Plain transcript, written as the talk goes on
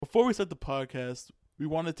before we start the podcast, we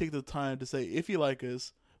want to take the time to say if you like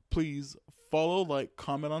us, please follow, like,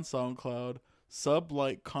 comment on SoundCloud, sub,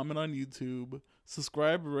 like, comment on YouTube,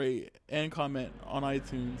 subscribe, rate, and comment on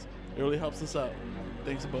iTunes. It really helps us out.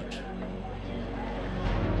 Thanks a bunch.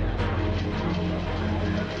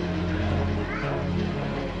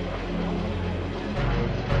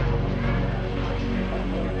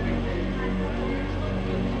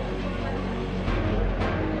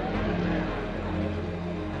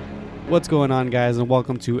 What's going on, guys, and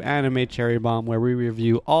welcome to Anime Cherry Bomb, where we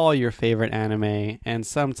review all your favorite anime and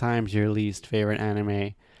sometimes your least favorite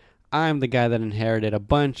anime. I'm the guy that inherited a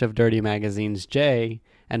bunch of dirty magazines, Jay,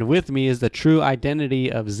 and with me is the true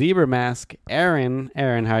identity of Zebra Mask, Aaron.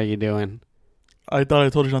 Aaron, how are you doing? I thought I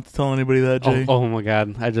told you not to tell anybody that, Jay. Oh my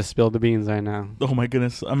god, I just spilled the beans right now. Oh my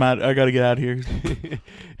goodness, I gotta get out of here.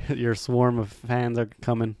 Your swarm of fans are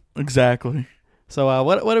coming. Exactly. So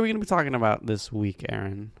what are we going to be talking about this week,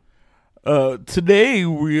 Aaron? Today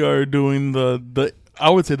we are doing the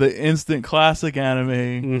I would say the instant classic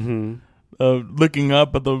anime. Looking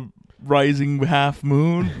up at the rising half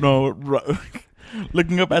moon. No,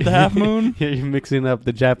 looking up at the half moon. You're mixing up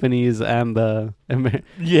the Japanese and the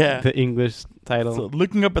English title. So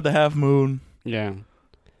looking up at the half moon. Yeah,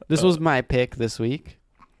 this was my pick this week.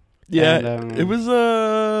 Yeah, and, it was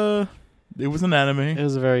an anime. It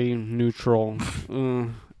was very neutral.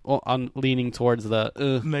 Leaning towards the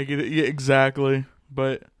negative. Yeah, exactly.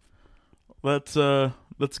 But let's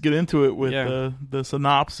get into it with the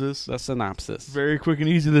synopsis. The synopsis. Very quick and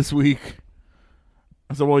easy this week.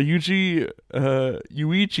 So while Yuichi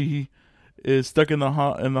is stuck in the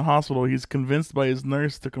hospital, he's convinced by his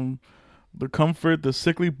nurse to comfort the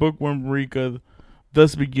sickly bookworm Rika,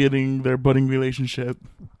 thus beginning their budding relationship.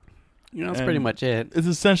 That's pretty much it. It's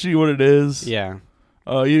essentially what it is. Yeah.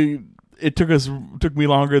 It took me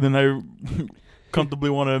longer than I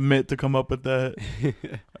comfortably want to admit to come up with that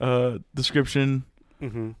description.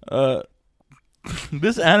 Mm-hmm.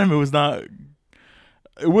 This anime was not.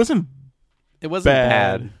 It wasn't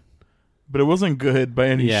bad, but it wasn't good by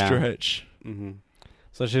any stretch. Mm-hmm.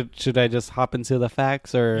 So should I just hop into the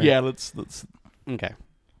facts, or let's. Okay.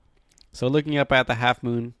 So Looking Up at the Half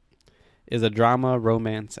Moon is a drama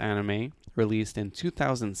romance anime released in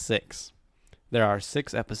 2006. There are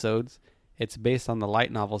 6 episodes. It's based on the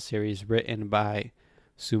light novel series written by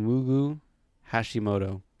Tsumugu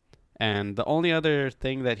Hashimoto. And the only other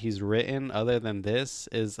thing that he's written other than this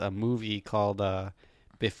is a movie called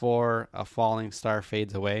Before a Falling Star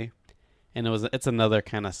Fades Away. And it's another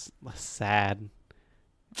kind of sad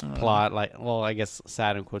plot. I guess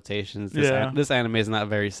sad in quotations. This anime is not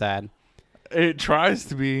very sad. It tries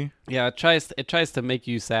to be. Yeah, it tries to make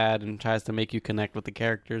you sad and tries to make you connect with the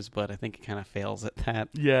characters, but I think it kind of fails at that.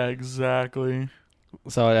 Yeah, exactly.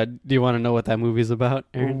 So, do you want to know what that movie's about,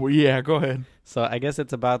 Aaron? Well, yeah, go ahead. So, I guess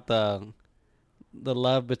it's about the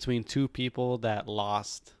love between two people that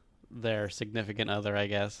lost their significant other, I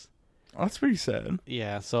guess. Oh, that's pretty sad.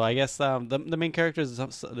 Yeah, so I guess the main character is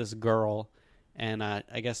this girl, and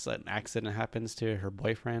I guess an accident happens to her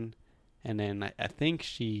boyfriend, and then I think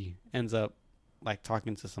she ends up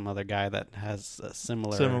talking to some other guy that has a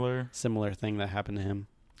similar thing that happened to him.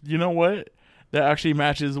 You know what? That actually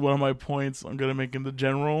matches one of my points I'm gonna make in the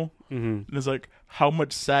general. Mm-hmm. And it's how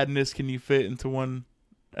much sadness can you fit into one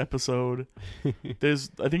episode? I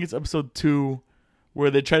think it's episode 2 where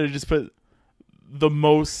they try to just put the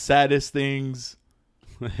most saddest things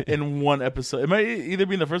in one episode. It might either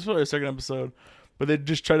be in the first episode or the second episode, but they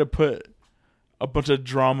just try to put a bunch of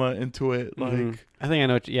drama into it. I think I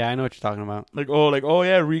know. I know what you're talking about.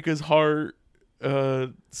 Rika's heart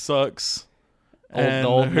sucks,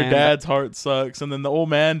 and her dad's heart sucks, and then the old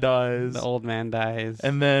man dies.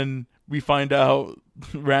 And then we find out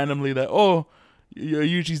randomly that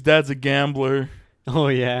Yuichi's dad's a gambler. Oh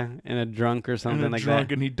yeah, and a drunk or something like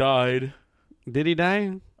that. And he died. Did he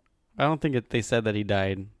die? I don't think they said that he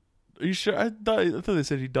died. Are you sure? I thought they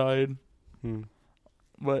said he died.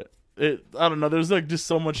 But I don't know. There's just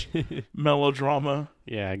so much melodrama.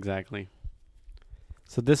 Yeah, exactly.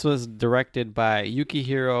 So this was directed by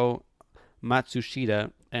Yukihiro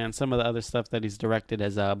Matsushita, and some of the other stuff that he's directed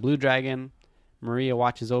is Blue Dragon, Maria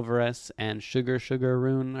Watches Over Us, and Sugar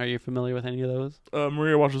Rune. Are you familiar with any of those?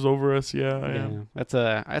 Maria Watches Over Us, I am. That's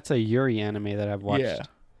a Yuri anime that I've watched.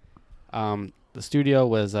 Yeah. The studio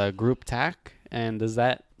was Group TAC, and does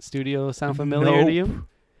that studio sound familiar to you?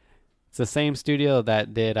 It's the same studio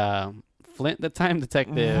that did Flint the Time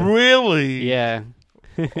Detective. Really? Yeah.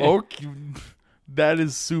 Okay. That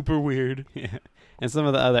is super weird. Yeah. And some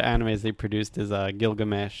of the other animes they produced is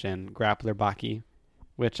Gilgamesh and Grappler Baki,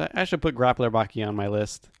 which I should put Grappler Baki on my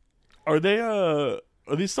list. Are they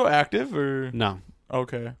Are these still active or No,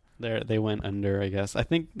 okay? they went under. I guess. I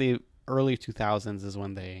think the early 2000s is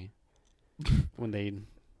when they Well, I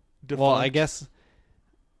Defunct? guess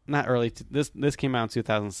not early. This came out in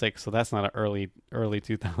 2006, so that's not an early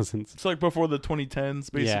 2000s. It's like before the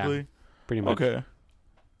 2010s, basically. Pretty much. Okay.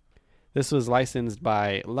 This was licensed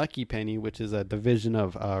by Lucky Penny, which is a division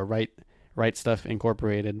of Right Stuff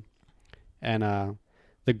Incorporated, and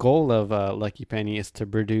the goal of Lucky Penny is to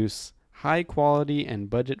produce high quality and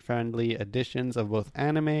budget friendly editions of both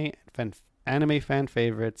anime fan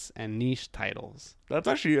favorites and niche titles. That's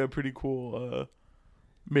actually a pretty cool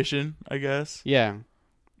mission, I guess. Yeah.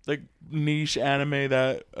 Like niche anime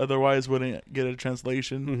that otherwise wouldn't get a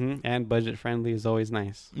translation. Mm-hmm. And budget friendly is always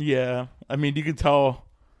nice. Yeah, I mean you can tell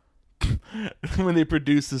when they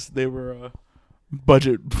produced this, they were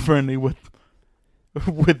budget friendly with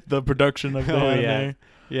the production of the anime.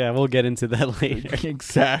 Yeah, we'll get into that later.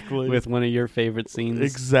 Exactly. With one of your favorite scenes.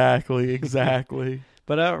 Exactly.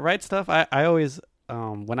 But Right Stuff, I always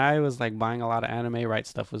when I was like buying a lot of anime, Right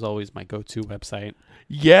Stuff was always my go-to website.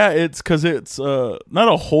 Yeah, it's because it's not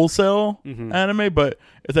a wholesale anime, but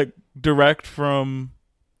it's like direct from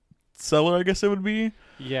seller, I guess it would be.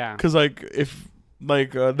 Yeah. Because like if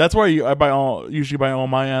like that's why I usually buy all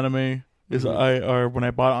my anime is or when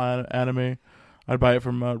I bought anime, I'd buy it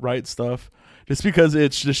from Right Stuff, just because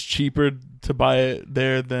it's just cheaper to buy it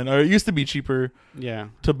there than, or it used to be cheaper. Yeah.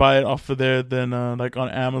 To buy it off of there than like on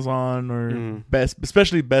Amazon or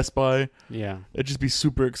especially Best Buy. Yeah. It'd just be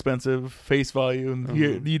super expensive face value, and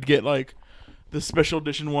you'd get like the special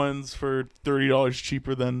edition ones for $30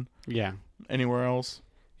 cheaper than anywhere else.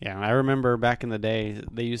 Yeah, I remember back in the day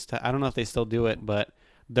they used to, I don't know if they still do it, but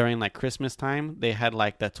during like Christmas time they had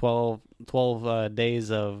like the 12 days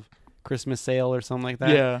of Christmas sale or something like that.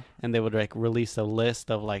 Yeah. And they would like release a list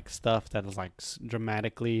of like stuff that was like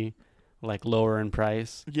dramatically like lower in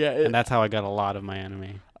price. Yeah. And that's how I got a lot of my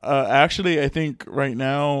anime. Actually, I think right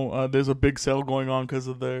now there's a big sale going on because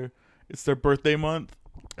of it's their birthday month.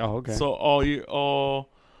 Oh, okay. So all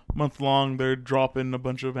month long they're dropping a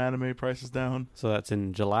bunch of anime prices down. So that's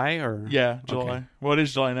in July or? Yeah, July. Okay. Well, it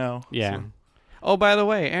is July now. Yeah. So. Oh, by the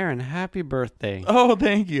way, Aaron, happy birthday. Oh,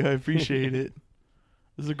 thank you. I appreciate it.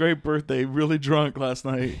 It was a great birthday. Really drunk last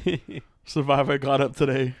night. Survive. I got up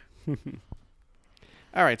today.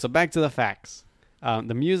 All right, so back to the facts.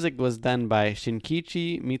 The music was done by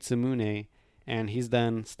Shinkichi Mitsumune, and he's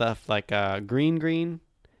done stuff like Green,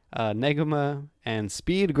 Negima, and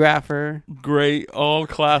Speedgrapher. Great. All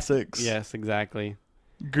classics. Yes, exactly.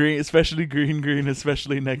 Green, especially Green,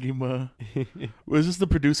 especially Negima. Was this the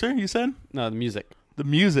producer, you said? No, the music. The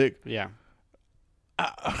music. Yeah.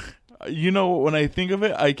 You know, when I think of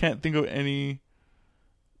it, I can't think of any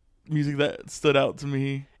music that stood out to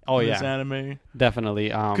me in this anime. Definitely.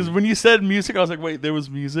 Because when you said music, I was like, wait, there was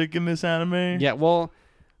music in this anime? Yeah, well,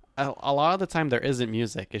 a lot of the time there isn't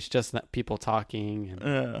music. It's just that people talking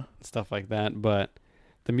and stuff like that. But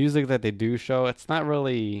the music that they do show, it's not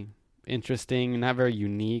really interesting, not very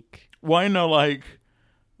unique. Well, I know, like,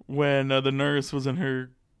 when the nurse was in her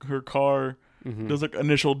car, there's like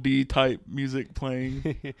Initial D type music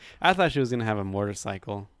playing. I thought she was gonna have a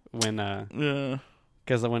motorcycle when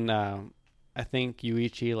because when I think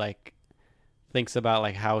Yuichi like thinks about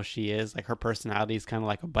like how she is, like her personality is kind of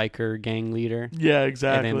like a biker gang leader. Yeah,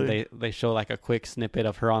 exactly. And then they show like a quick snippet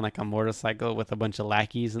of her on like a motorcycle with a bunch of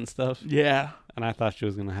lackeys and stuff. Yeah. And I thought she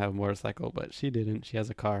was gonna have a motorcycle, but she didn't. She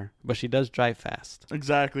has a car, but she does drive fast.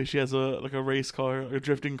 Exactly. She has a race car, a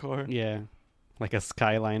drifting car. Yeah. Like a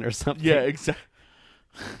Skyline or something. Yeah, exactly.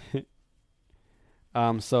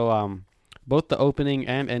 Both the opening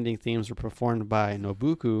and ending themes were performed by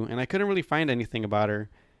Nobuku, and I couldn't really find anything about her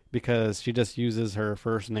because she just uses her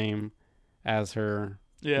first name as her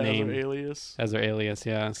name. As her alias. As her alias,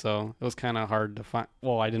 yeah. So it was kind of hard to find.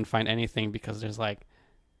 Well, I didn't find anything because there's like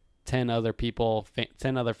 10 other people,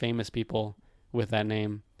 10 other famous people with that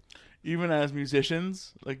name. Even as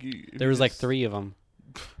musicians, like there was like 3 of them.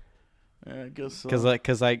 Yeah, I guess so.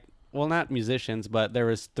 Because well, not musicians, but there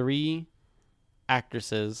was 3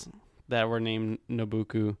 actresses that were named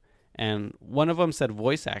Nobuku, and one of them said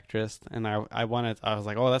voice actress, and I was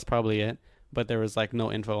like, oh, that's probably it, but there was like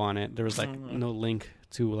no info on it. There was like no link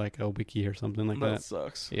to like a wiki or something like that. That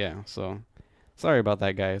sucks. Yeah, so sorry about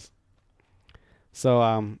that, guys.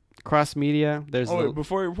 So cross media, there's wait,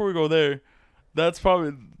 before we go there, that's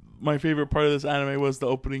probably my favorite part of this anime was the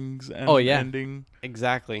openings and ending.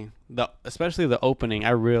 Exactly. Especially the opening.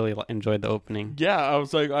 I really enjoyed the opening. Yeah, I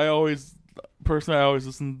was like, I always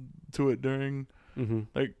listen to it during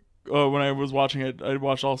like when I was watching it. I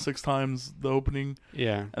watched all 6 times the opening.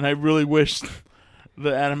 Yeah. And I really wished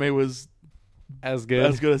the anime was as good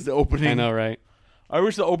as the opening. I know, right? I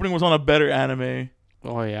wish the opening was on a better anime.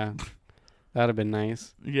 Oh yeah, that'd have been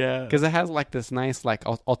nice. Yeah, Because it has like this nice like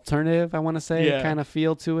alternative, I want to say, Yeah. kind of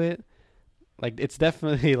feel to it. Like it's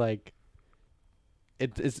definitely like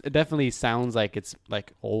it definitely sounds like it's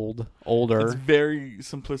like older. it's very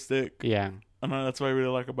simplistic. Yeah. And that's what I really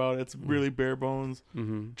like about it. It's really bare bones.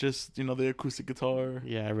 Mm-hmm. Just the acoustic guitar.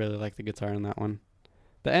 Yeah, I really like the guitar in that one.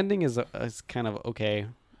 The ending is kind of okay.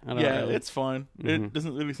 I don't Yeah, really- it's fun. Mhm. It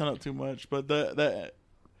doesn't really sound out too much, but that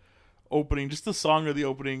opening, just the song of the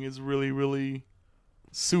opening, is really really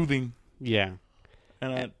soothing. yeah.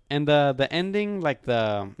 And And the ending, like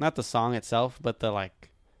not the song itself, but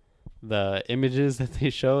the images that they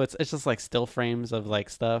show, it's just like still frames of like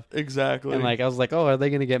stuff. exactly. And like I was like, oh, are they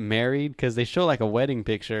gonna get married? Because they show like a wedding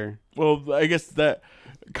picture. well, I guess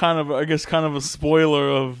kind of a spoiler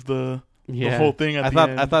of the whole thing. At I the thought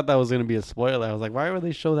end. I thought that was gonna be a spoiler. I was like, why would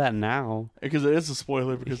they show that now? because it is a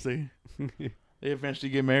spoiler because they eventually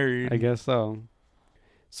get married. I guess so.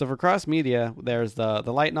 So for cross media, there's the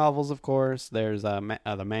light novels, of course. There's the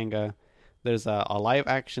manga. There's a live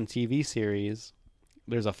action TV series.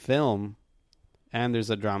 There's a film, and there's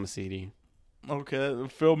a drama CD. Okay, the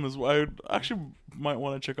film is. I actually might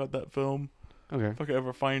want to check out that film Okay. if I could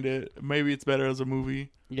ever find it. Maybe it's better as a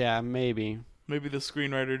movie. Yeah, maybe. Maybe the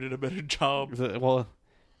screenwriter did a better job. Well,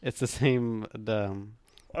 it's the same.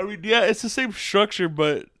 I mean, yeah, it's the same structure,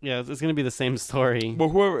 but It's gonna be the same story.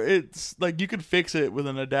 whoever it's like, you could fix it with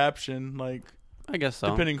an adaptation, like I guess so.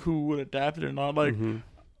 depending who would adapt it or not. Like Mhm.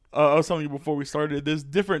 I was telling you before we started, there's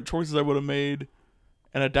different choices I would have made,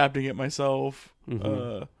 and adapting it myself.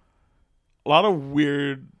 Mhm. A lot of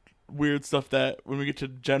weird stuff that when we get to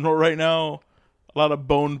general right now, a lot of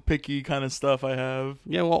bone picky kind of stuff I have.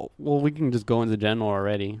 Yeah. Well, we can just go into general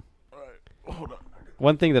already. All right, hold on.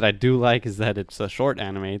 One thing that I do like is that it's a short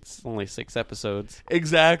anime. It's only 6 episodes.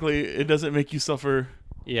 Exactly, it doesn't make you suffer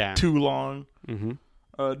Yeah. too long. Mhm.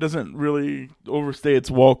 It doesn't really overstay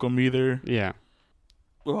its welcome either. Yeah.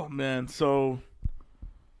 Oh man, so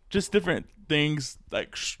just different things.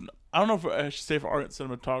 Like I don't know if I should say for art and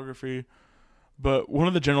cinematography, but one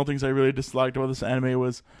of the general things I really disliked about this anime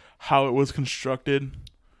was how it was constructed.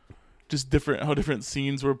 Just how different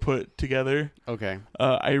scenes were put together. Okay.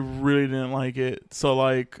 I really didn't like it. So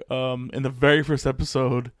like in the very first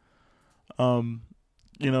episode,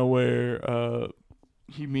 where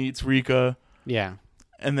he meets Rika, Yeah.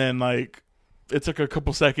 and then like it took a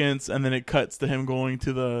couple seconds, and then it cuts to him going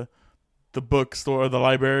to the bookstore or the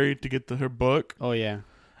library to get her book, Oh yeah.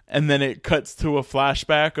 and then it cuts to a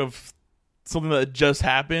flashback of something that just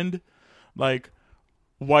happened. Like,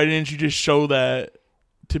 why didn't you just show that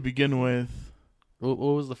to begin with? What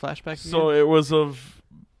was the flashback? So it was of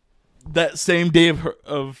that same day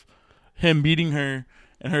of him meeting her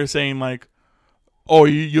and her saying like, "Oh,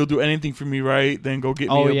 you'll do anything for me, right? Then go get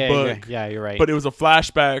me a book." Yeah, you're right. But it was a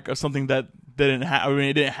flashback of something that didn't happen. I mean,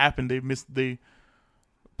 it didn't happen. They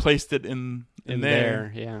placed it in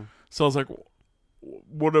there. Yeah. So I was like,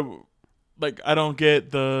 I don't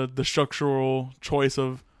get the structural choice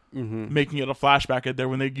of Mm-hmm. making it a flashback at there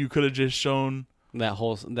when you could have just shown That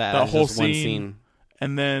whole whole just one scene. scene.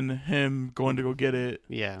 and then him going to go get it.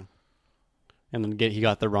 Yeah. And then he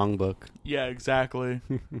got the wrong book. Yeah, exactly.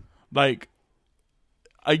 Like,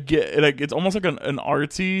 I get it. Like, it's almost like an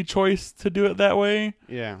artsy choice to do it that way,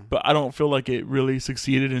 Yeah. but I don't feel like it really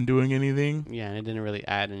succeeded in doing anything. Yeah, and it didn't really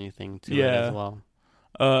add anything to it Yeah. as well.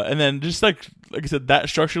 And then just like I said, that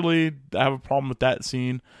structurally, I have a problem with that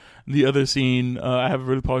scene. The other scene I have a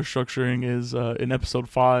really problem structuring is in episode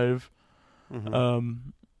 5. Mhm.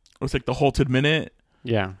 It's like the halted minute,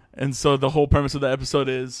 Yeah. and so the whole premise of the episode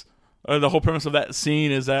is, or the whole premise of that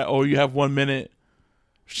scene is that, oh, you have 1 minute.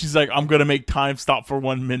 She's like, I'm gonna make time stop for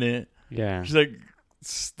 1 minute. Yeah. She's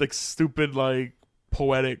like stupid, like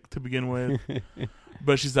poetic to begin with.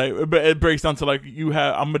 But she's like, but it breaks down to like, I'm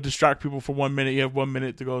gonna distract people for 1 minute. You have 1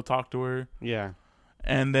 minute to go talk to her, Yeah.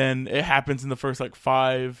 and then it happens in the first like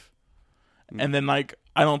 5, and then like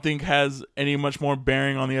I don't think has any much more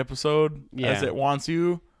bearing on the episode as Yeah. it wants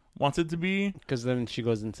it to be. Because then she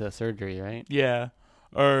goes into surgery, right? Yeah,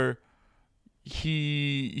 or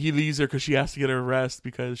he leaves her because she has to get her rest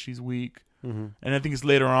because she's weak, Mm-hmm. and I think it's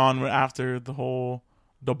later on after the whole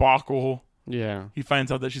debacle. Yeah. He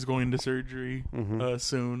finds out that she's going into surgery Mm-hmm.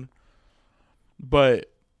 soon.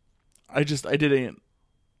 But I just don't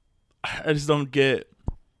get,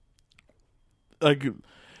 like,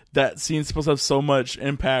 that scene's supposed to have so much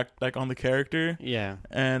impact, like, on the character, Yeah.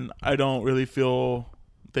 and I don't really feel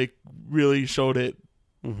they really showed it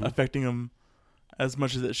Mm-hmm. affecting him as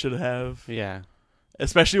much as it should have. Yeah.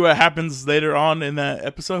 Especially what happens later on in that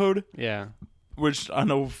episode. Yeah. which I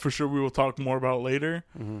know for sure we will talk more about later.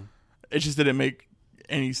 Mm-hmm. It just didn't make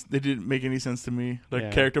any. They didn't make any sense to me,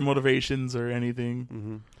 like character motivations or anything.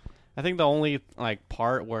 Mm-hmm. I think the only like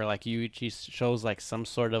part where like Yuichi shows like some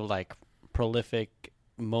sort of like prolific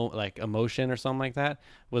like emotion or something like that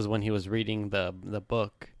was when he was reading the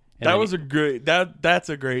book. And that was a great that's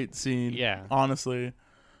a great scene. Yeah, honestly,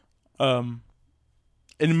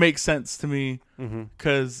 it makes sense to me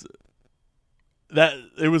because that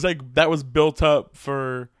it was like that was built up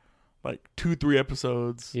for like 2-3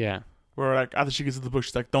 episodes. Yeah, where like after she gets to the book,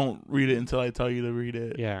 she's like, "Don't read it until I tell you to read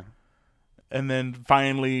it." Yeah, and then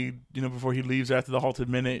finally, before he leaves after the halted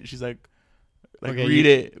minute, she's like okay, read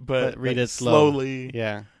it, but read like, it slowly.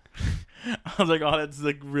 Yeah. I was like, oh, that's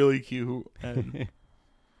like really cute. And,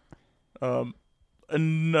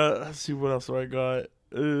 let's see what else I got.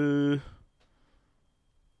 I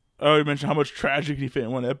already mentioned how much tragedy fit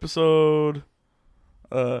in one episode.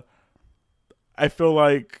 I feel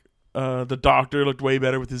like the doctor looked way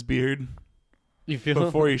better with his beard. You feel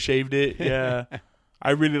before he shaved it? Yeah,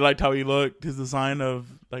 I really liked how he looked. His design of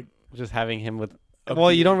like just having him with.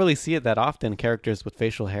 Well, you don't really see it that often. Characters with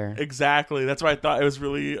facial hair. Exactly. That's why I thought it was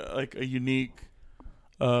really like a unique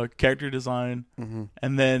character design. Mm-hmm.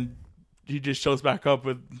 And then he just shows back up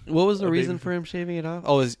with. What was the reason for him shaving it off?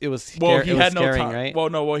 Oh, it was. He had no time, right?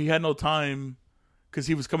 Well, he had no time because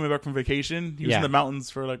he was coming back from vacation. He was in the mountains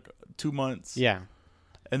for like 2 months. Yeah.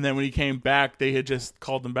 And then when he came back, they had just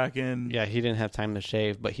called him back in. Yeah, he didn't have time to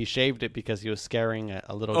shave, but he shaved it because he was scaring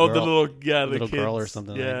a little girl. Oh, the little kids. Girl or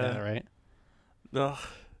something like that, right?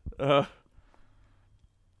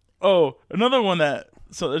 Another one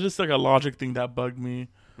so it's just like a logic thing that bugged me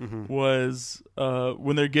was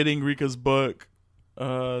when they're getting Rika's book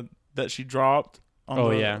that she dropped.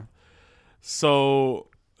 So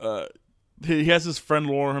he has his friend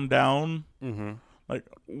lower him down. Mm-hmm. Like,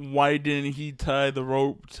 why didn't he tie the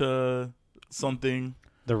rope to something?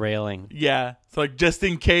 The railing. Yeah. So, like, just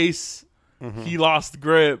in case he lost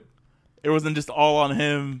grip, it wasn't just all on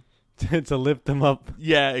him. To lift him up.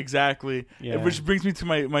 Yeah, exactly. Yeah. Which brings me to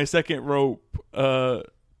my second rope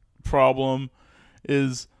problem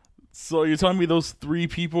is, so you're telling me those 3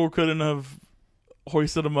 people couldn't have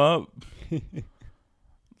hoisted him up?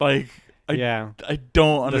 Like... I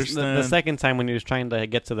don't understand. The second time when he was trying to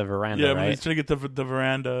get to the veranda, right? When he was trying to get to the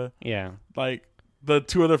veranda. Yeah. Like, the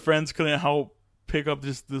 2 other friends couldn't help pick up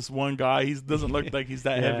this one guy. He doesn't look like he's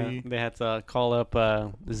that heavy. They had to call up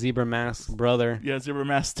Zebra Mask brother. Yeah, Zebra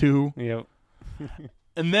Mask 2. Yep.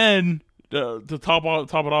 And then, to top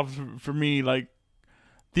it off for me, like,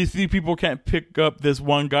 these 3 people can't pick up this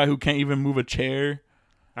one guy who can't even move a chair.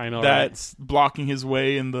 I know that's blocking his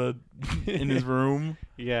way in his room.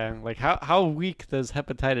 Yeah, like how weak does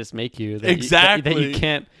hepatitis make you? Exactly. That you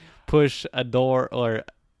can't push a door or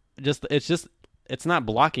it's not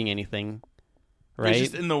blocking anything, right?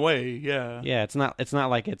 It's just in the way. Yeah. Yeah, it's not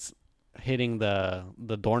like it's hitting the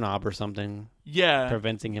doorknob or something. Yeah,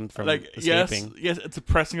 preventing him from escaping. Yes, it's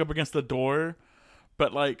pressing up against the door,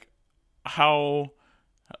 but like how,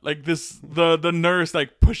 like the nurse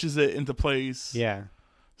like pushes it into place. Yeah.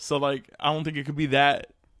 So, like, I don't think it could be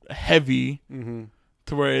that heavy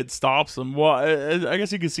to where it stops him. Well, I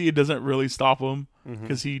guess you can see it doesn't really stop him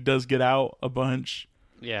because he does get out a bunch.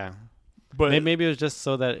 Yeah. But maybe it was just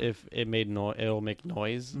so that if it made it'll make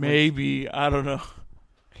noise. Maybe. I don't know.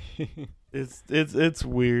 It's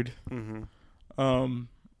weird. Yeah,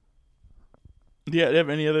 do you have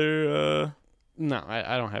any other... No,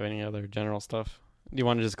 I don't have any other general stuff. Do you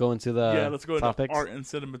want to just go into the let's go topics? Into art and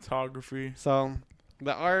cinematography. So...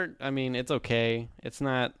 The art, I mean, it's okay. It's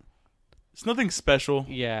nothing special.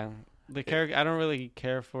 Yeah. The character, I don't really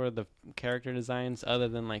care for the character designs other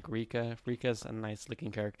than like Rika. Rika's a nice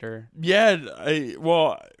looking character. Yeah, I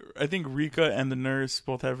think Rika and the nurse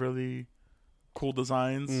both have really cool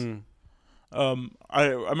designs.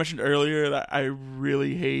 I mentioned earlier that I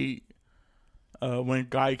really hate when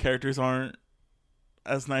guy characters aren't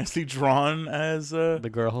as nicely drawn as the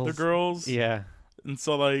girls. The girls. Yeah. And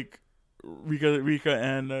so like Rika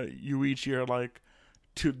and Yuichi are like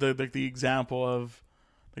the example of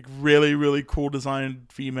like really, really cool designed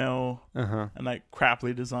female and like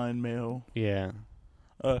crappily designed male. Yeah.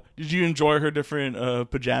 Did you enjoy her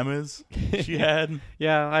different pajamas she had?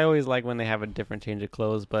 Yeah, I always like when they have a different change of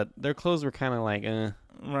clothes, but their clothes were kind of like,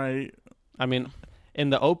 Right. I mean,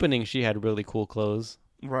 in the opening, she had really cool clothes.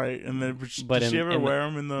 Right, and then did she ever wear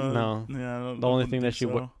them in the? No. Yeah. The only thing that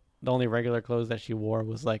the only regular clothes that she wore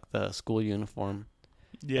was like the school uniform.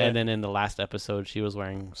 Yeah. And then in the last episode, she was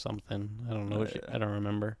wearing something. I don't know. I don't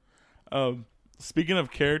remember. Speaking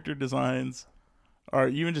of character designs, or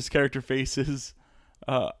even just character faces,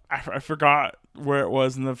 I forgot where it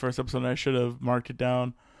was in the first episode, and I should have marked it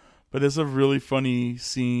down. But there's a really funny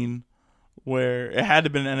scene where it had to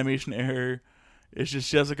have been an animation error. It's just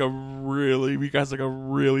she has like a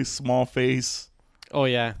really small face. Oh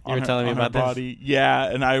yeah, you were telling me about this. Body. Yeah,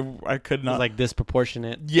 and I could not. It's like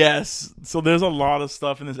disproportionate. Yes, so there's a lot of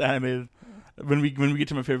stuff in this animated. When we get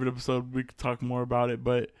to my favorite episode, we could talk more about it.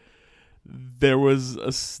 But there's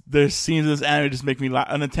scenes in this anime just make me laugh,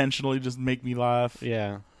 unintentionally just make me laugh.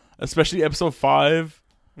 Yeah, especially episode 5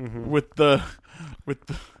 mm-hmm. with the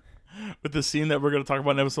scene that we're gonna talk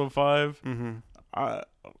about in episode 5. Mm-hmm.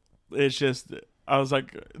 It's just I was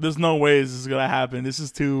like, there's no way this is gonna happen. This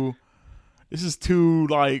is too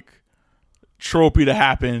like tropey to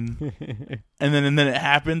happen. and then it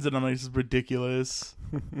happens, and I'm like, this is ridiculous.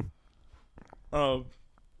 What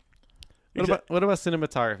about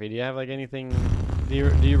cinematography? Do you have like anything? Do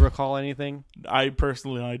you recall anything? I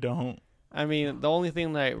don't. I mean, the only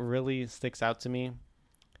thing that really sticks out to me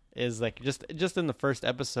is like just in the first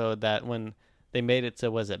episode that when they made it to,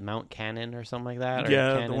 was it Mount Cannon or something like that? Or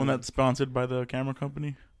Yeah, Cannon? The one that's sponsored by the camera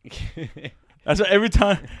company. That's what every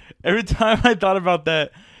time I thought about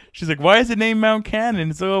that, she's like, "Why is it named Mount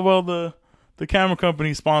Cannon?" So well, the camera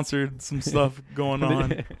company sponsored some stuff going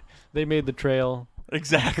on. They made the trail.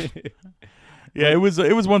 Exactly. Yeah, it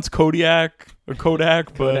was once Kodak,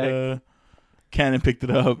 but Canon picked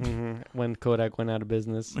it up when Kodak went out of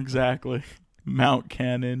business. Exactly. Mount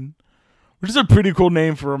Cannon, which is a pretty cool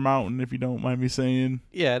name for a mountain, if you don't mind me saying.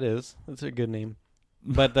 Yeah, it is. It's a good name.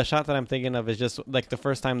 But the shot that I'm thinking of is just like the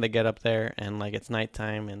first time they get up there and like it's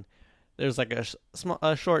nighttime and there's like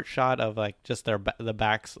a short shot of like just the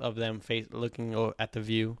backs of them looking at the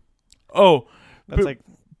view. Oh, that's like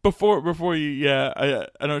before you. Yeah,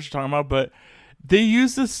 I know what you're talking about, but they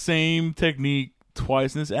use the same technique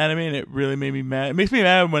twice in this anime, and it really made me mad. It makes me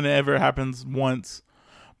mad whenever it happens once.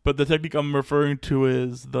 But the technique I'm referring to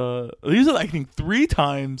is they use it, I think, 3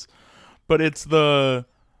 times, but it's the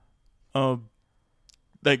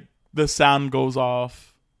like the sound goes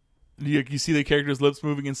off. You see the character's lips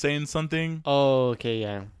moving and saying something. Oh, okay,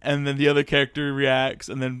 yeah. And then the other character reacts,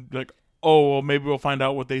 and then like, oh, well, maybe we'll find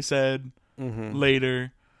out what they said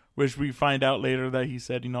later, which we find out later that he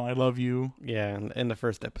said, I love you. Yeah, in the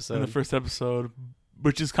first episode.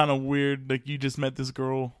 Which is kind of weird. Like, you just met this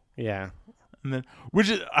girl. Yeah. And then, which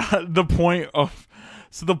is the point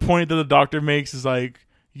that the doctor makes is like,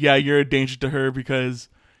 yeah, you're a danger to her because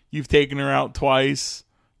you've taken her out twice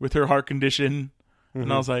with her heart condition. Mm-hmm.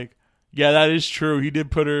 And I was like, yeah, that is true. He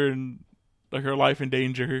did put her in like her life in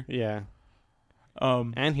danger. Yeah.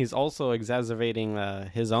 And he's also exacerbating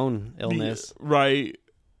his own illness. Right.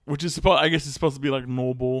 Which is I guess it's supposed to be like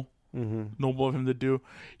noble of him to do.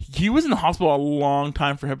 He was in the hospital a long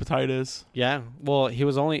time for hepatitis. Yeah. Well, he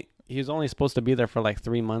was only supposed to be there for like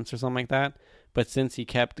 3 months or something like that. But since he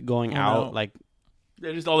kept going out, like,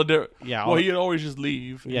 yeah, just all the different. Yeah. Well, he'd always just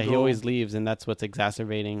leave. Yeah, he always leaves, and that's what's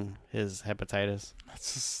exacerbating his hepatitis.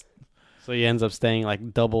 So he ends up staying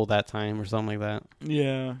like double that time or something like that.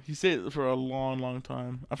 Yeah, he stayed for a long, long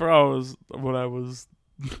time. I forgot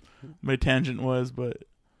my tangent was, but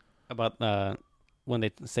about when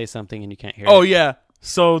they say something and you can't hear. Oh, yeah.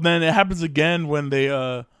 So then it happens again when they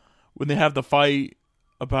have the fight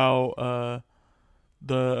about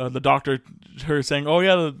the doctor, her saying,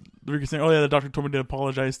 the doctor told me to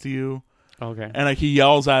apologize to you. Okay. And like he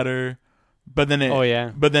yells at her, but then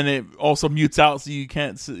it also mutes out, so you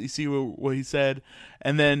can't see what he said,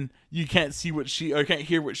 and then you can't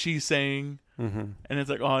hear what she's saying, and it's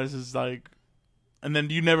like, oh, this is like, and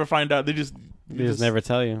then you never find out. They just never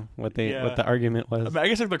tell you what the argument was. I mean, I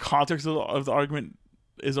guess like the context of the argument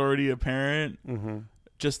is already apparent,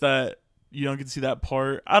 just that you don't get to see that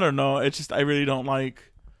part. I don't know. It's just I really don't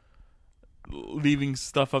like leaving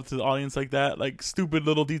stuff up to the audience like that, like stupid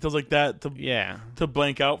little details like that to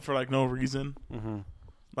blank out for like no reason.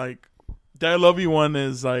 Like the I love you one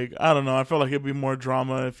is like, I don't know, I felt like it'd be more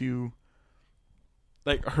drama if you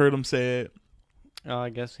like heard him say it. Oh, I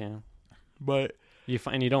guess, yeah. But you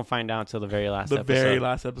don't find out until the very last episode. Very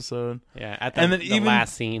last episode. Yeah, at the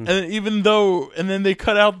last scene. And then they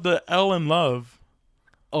cut out the L in love.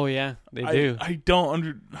 Oh yeah, they do. I don't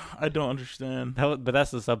understand. But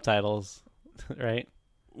that's the subtitles, right?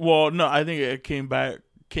 Well, no, I think it came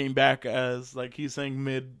back as like he's saying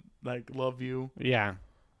mid like love you. Yeah.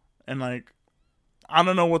 And like I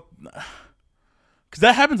don't know what, cuz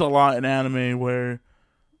that happens a lot in anime where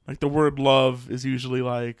like the word love is usually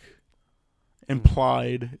like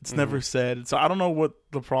implied. It's never said. So I don't know what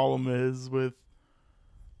the problem is with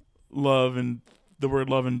love and the word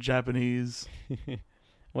love in Japanese.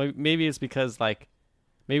 Well, maybe it's because like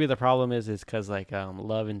Maybe the problem is because like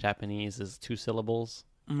love in Japanese is 2 syllables,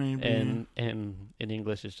 Maybe. and in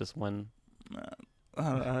English it's just one. Yeah,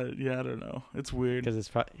 I don't know. It's weird.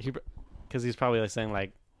 Because he's probably like saying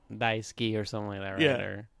like daisuki or something like that, right? Yeah.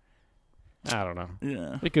 Or I don't know.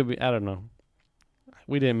 Yeah. It could be. I don't know.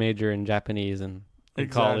 We didn't major in Japanese in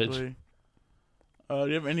college. Exactly. Do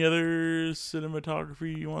you have any other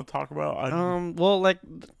cinematography you want to talk about? Well, like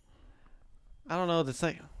I don't know. It's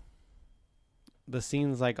like the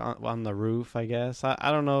scenes like on the roof. I guess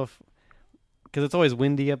I don't know if because it's always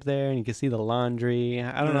windy up there and you can see the laundry.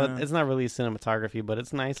 I don't know. It's not really cinematography, but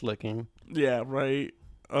it's nice looking. Yeah. Right.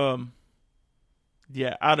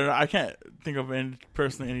 Yeah. I don't know. I can't think of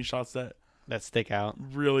any shots that stick out.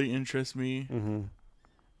 really interest me. Mm-hmm.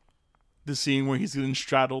 The scene where he's getting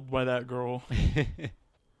straddled by that girl.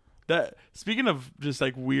 That speaking of just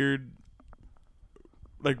like weird,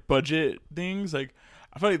 like budget things, like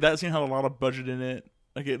I feel like that scene had a lot of budget in it.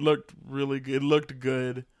 Like it looked really good. It looked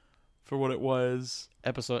good for what it was.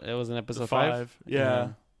 It was an episode 5. Yeah.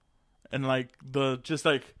 And like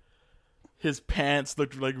his pants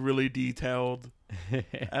looked like really detailed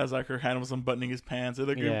as like her hand was unbuttoning his pants.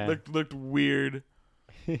 It looked weird.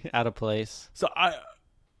 Out of place. So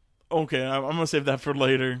I'm gonna save that for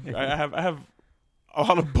later. I have a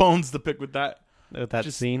lot of bones to pick with that.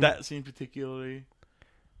 Scene. That scene particularly.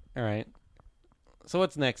 All right. So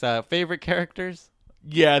what's next? Favorite characters?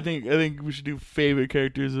 Yeah, I think we should do favorite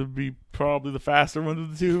characters. Would be probably the faster one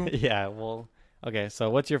of the two. Yeah. Well. Okay. So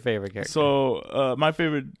what's your favorite character? So my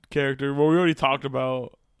favorite character. Well, we already talked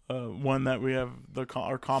about one that we have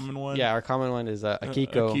our common one. Yeah, our common one is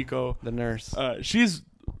Akiko. Akiko, the nurse. She's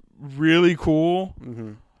really cool.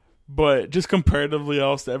 Mm-hmm. But just comparatively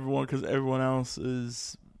else to everyone, because everyone else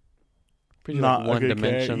is pretty not like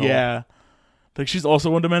one-dimensional. Yeah, like she's also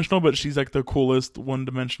one-dimensional, but she's like the coolest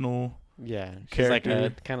one-dimensional. Yeah, she's character.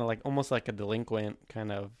 like a kind of like almost like a delinquent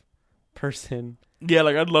kind of person. Yeah,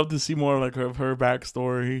 like I'd love to see more like of her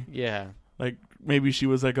backstory. Yeah, like maybe she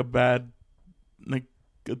was like a bad, like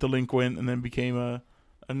a delinquent, and then became a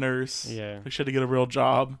nurse. Yeah, like she had to get a real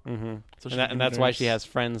job. Mm-hmm. So and that's why she has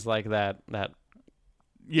friends like that.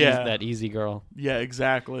 Yeah, that easy girl. Yeah,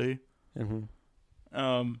 exactly. Mm-hmm.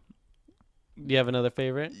 Do you have another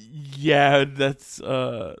favorite? Yeah, that's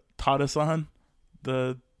Tada-san,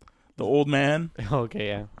 the old man.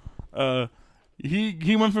 Okay, yeah.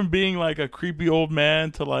 He went from being like a creepy old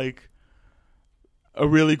man to like a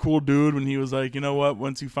really cool dude when he was like, you know what?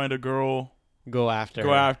 Once you find a girl, go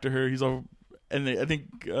after her. He's all, and I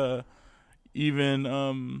think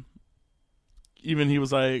even he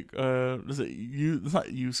was like, it's not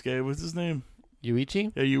Yusuke, what's his name?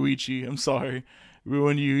 Yuichi? Yeah, Yuichi. I'm sorry.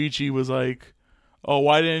 When Yuichi was like, oh,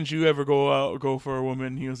 why didn't you ever go for a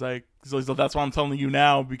woman? He was like, so that's why I'm telling you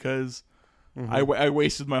now, because I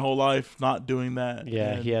wasted my whole life not doing that.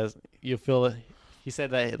 Yeah, he said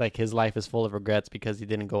that like his life is full of regrets because he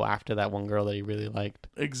didn't go after that one girl that he really liked.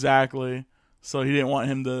 Exactly. So he didn't want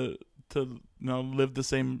him to live the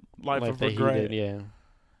same life of regret. He did, yeah.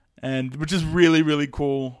 And which is really, really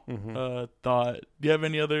cool thought. Do you have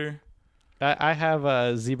any other? I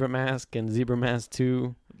have Zebra Mask and Zebra Mask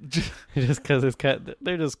 2 just because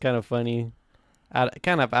they're just kind of funny,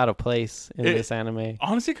 kind of out of place in this anime.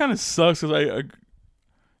 Honestly, kind of sucks because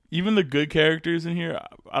even the good characters in here,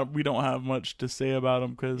 we don't have much to say about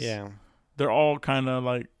them because they're all kind of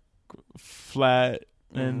like flat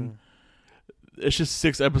and it's just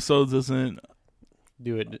 6 episodes doesn't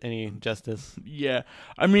do it any justice. Yeah,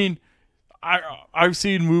 I mean, I've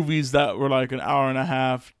seen movies that were like an hour and a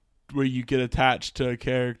half where you get attached to a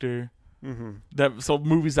character. So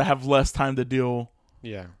movies that have less time to deal,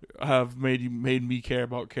 have made me care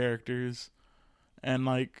about characters, and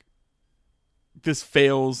like this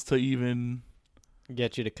fails to even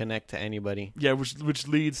get you to connect to anybody. Yeah, which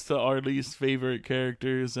leads to our least favorite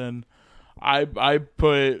characters, and I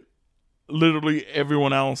put literally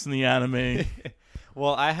everyone else in the anime.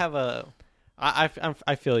 Well, I have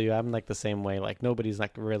I feel you. I'm like the same way. Like nobody's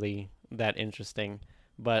like really that interesting.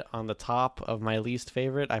 But on the top of my least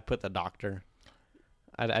favorite, I put the doctor.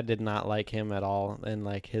 I did not like him at all, and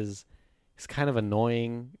like he's kind of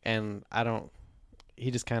annoying, and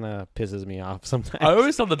he just kind of pisses me off sometimes. I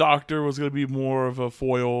always thought the doctor was going to be more of a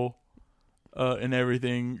foil in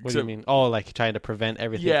everything. What do you mean? Oh, like trying to prevent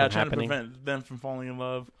everything from happening? Yeah, trying to prevent them from falling in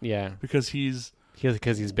love. Yeah. Because he's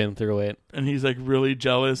been through it. And he's like really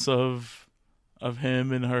jealous of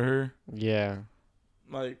him and her. Yeah.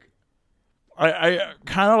 Like, I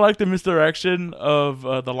kind of like the misdirection of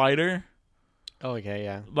the lighter. Oh, okay,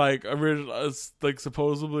 yeah. Like, like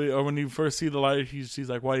supposedly, or when you first see the lighter, she's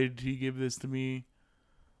like, why did he give this to me?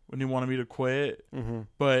 when he wanted me to quit. Mm-hmm.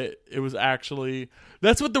 But it was actually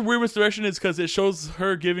that's what the weird misdirection is because it shows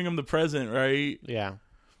her giving him the present, right? Yeah.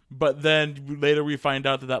 But then later we find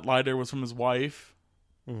out that lighter was from his wife,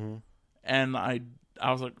 Mm-hmm. and I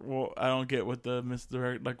was like, well, I don't get what the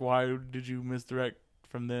misdirect. Like, why did you misdirect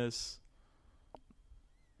from this?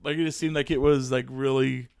 Like, it just seemed like it was like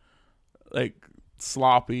really, like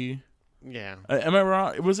sloppy. Yeah. Am I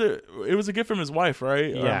wrong? It was a gift from his wife,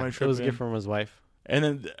 right? Or am I Yeah. It was a tripping? gift from his wife. And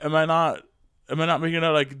then am I not making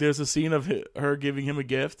out like there's a scene of her giving him a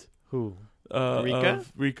gift? Who? Rika.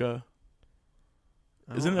 Of Rika.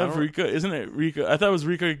 Isn't it Rika? Isn't it Rika? I thought it was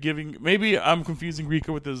Rika giving. Maybe I'm confusing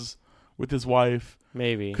Rika with his wife.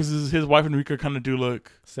 Maybe. Because his wife and Rika kind of do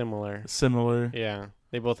look Similar. Yeah.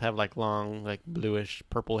 They both have like long, like bluish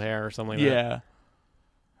purple hair or something like that. Yeah.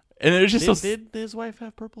 And it was just Did his wife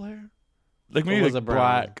have purple hair? like maybe or was like it brown?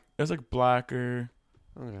 black. It was like black or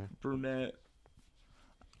Okay. brunette.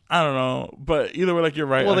 I don't know, but either way, like you're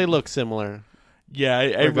right. Well, they Like, look similar, yeah, I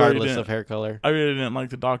really regardless didn't. of hair color. I really didn't like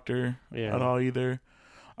the doctor Yeah. at all either.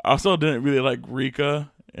 I also didn't really like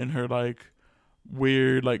Rika and her like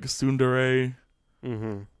weird like tsundere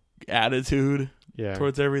Mm-hmm. attitude Yeah.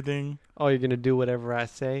 towards everything. Oh, you're gonna do whatever I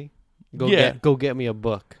say? Yeah. Go get me a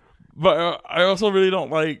book. But I also really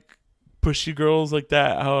don't like pushy girls like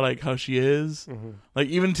that. How she is. Mm-hmm. Like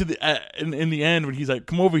even to the in the end when he's like,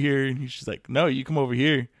 "Come over here," and she's like, "No, you come over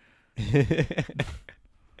here."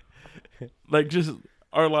 Like just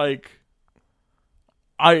or like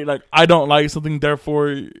I don't like something,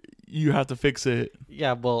 therefore you have to fix it.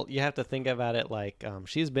 Yeah, well, you have to think about it like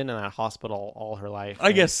she's been in a hospital all her life.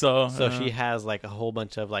 I guess so. So she has like a whole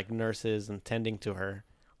bunch of like nurses and tending to her.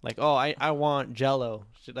 Like, oh, I want Jello.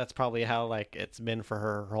 That's probably how like it's been for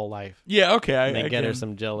her whole life. Yeah, okay. And they I get her can-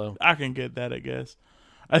 some Jello. I can get that, I guess.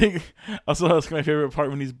 I think also that's my favorite part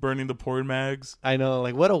when he's burning the porn mags. I know,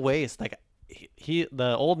 like what a waste. Like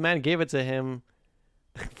the old man gave it to him,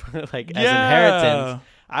 like as inheritance.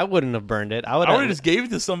 I wouldn't have burned it. I would have just gave it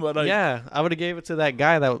to somebody. yeah, I would have gave it to that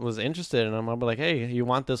guy that was interested in him. I'd be like, hey, you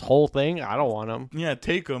want this whole thing? I don't want him. Yeah,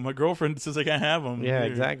 take them. My girlfriend says I can't have them. Yeah,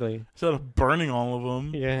 exactly. Instead of burning all of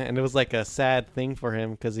them. Yeah, and it was like a sad thing for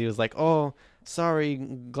him because he was like, "Oh, sorry,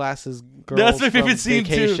 glasses girl. That's my favorite scene,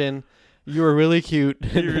 too. vacation. You were really cute."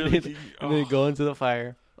 You're really, and then you go into the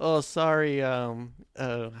fire. Oh, sorry,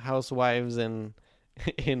 housewives in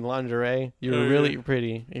lingerie. You were really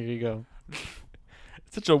pretty. Here you go.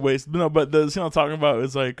 It's such a waste. No, but the scene I'm talking about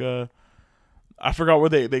is like I forgot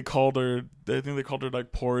what they called her. I think they called her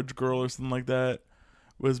like porridge girl or something like that.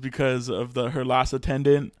 Was because of her last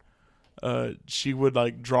attendant. She would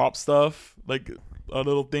like drop stuff like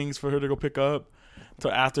little things for her to go pick up. So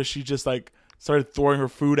after she just like started throwing her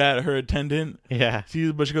food at her attendant. Yeah.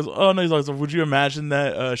 But she goes, oh no, he's like, so would you imagine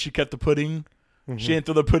that she kept the pudding? Mm-hmm. She didn't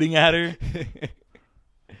throw the pudding at her.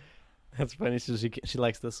 That's funny. So she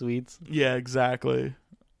likes the sweets. Yeah, exactly.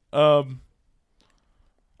 I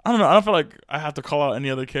don't know. I don't feel like I have to call out any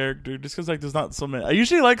other character just because like there's not so many. I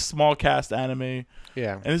usually like small cast anime,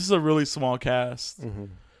 Yeah. and this is a really small cast.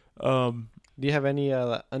 Mm-hmm. Do you have any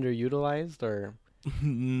underutilized or?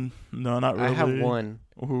 No, not really. I have one.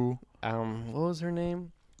 Who? What was her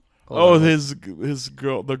name? His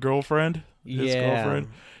girlfriend. His girlfriend.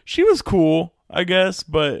 She was cool, I guess,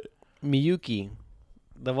 but Miyuki,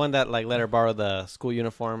 the one that like let her borrow the school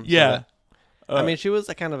uniform. yeah. I mean, she was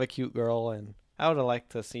a kind of a cute girl, and I would have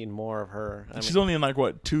liked to have seen more of her. She's only in like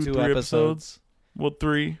what two 3 episodes? Well,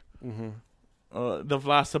 3. Mm-hmm. The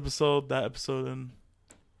last episode, that episode, and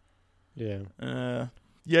Yeah.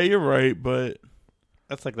 yeah, you're right, but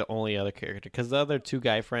That's like the only other character. Because the other two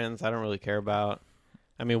guy friends, I don't really care about.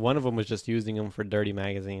 I mean, one of them was just using them for dirty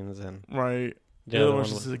magazines, and right. the The other other one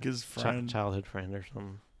one's was just like his friend. childhood friend or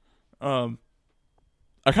something.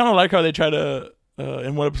 I kind of like how they try to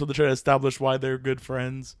in one episode they try to establish why they're good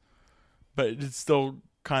friends, but it still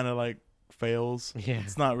kind of like fails. Yeah.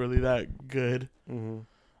 It's not really that good. Mm-hmm.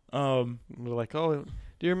 We're like, oh,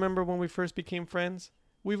 do you remember when we first became friends?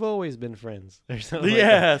 We've always been friends, or something.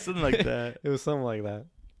 Yeah, like something like that. It was something like that.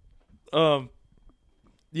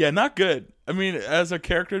 Yeah, not good. I mean, as a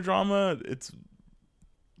character drama, it's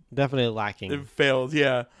Definitely lacking. it fails.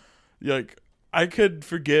 Yeah, like I could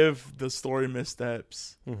forgive the story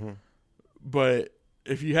missteps, Mm-hmm. but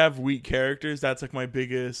if you have weak characters, that's like my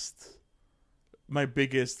biggest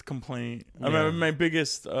complaint. I Yeah. mean, my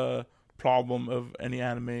biggest problem of any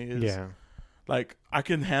anime is like I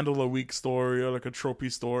can handle a weak story or like a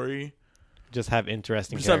tropey story. Just have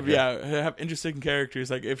interesting Just have, characters. have interesting characters.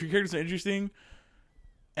 Like if your characters are interesting,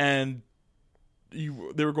 and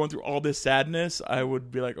they were going through all this sadness, I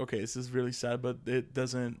would be like, okay, this is really sad, but it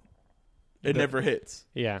doesn't it never hits.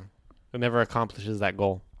 Yeah. It never accomplishes that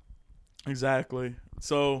goal. Exactly.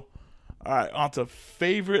 So, all right, on to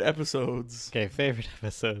favorite episodes. Okay, favorite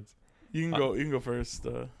episodes. You can go. You can go first.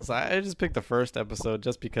 So I just picked the first episode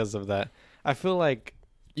just because of that. I feel like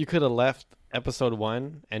you could have left episode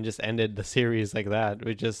 1 and just ended the series like that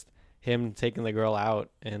with just him taking the girl out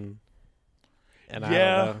and I don't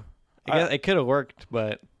know. I guess it could have worked,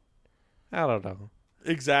 but I don't know.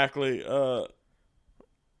 Exactly.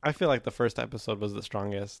 I feel like the first episode was the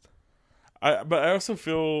strongest. But I also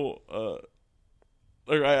feel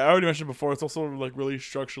like I already mentioned before, it's also like really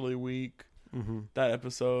structurally weak. Mm-hmm. That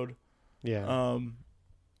episode. Yeah.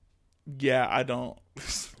 Yeah, I don't.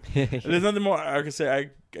 There's nothing more I can say.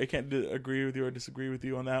 I can't agree with you or disagree with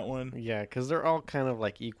you on that one. Yeah, because they're all kind of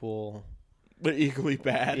like equal. They're equally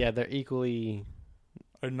bad. Yeah, they're equally.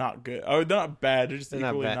 Or not good. Or they're not bad. They're just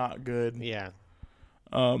equally not good. Yeah.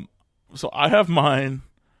 So I have mine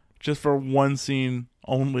just for one scene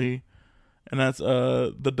only, and that's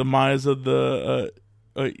the demise of the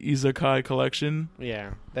Isekai collection.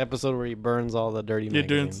 Yeah, the episode where he burns all the dirty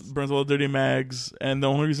magazines. Yeah, burns all the dirty mags, and the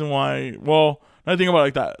only reason why, well, I think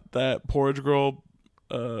about like that Porridge Girl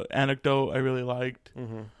anecdote I really liked,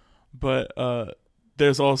 but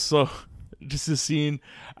there's also just a scene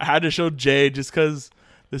I had to show Jay just because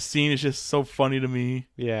the scene is just so funny to me.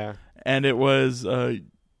 Yeah, and it was of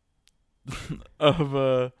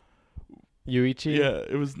Yuichi. Yeah,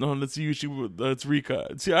 it was that's Yuichi. That's Rika.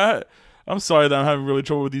 See, I'm sorry that I'm having really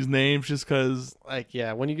trouble with these names just because, like,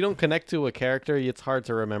 yeah, when you don't connect to a character, it's hard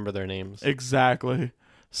to remember their names. Exactly.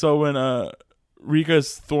 So when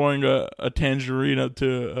Rika's throwing a tangerine up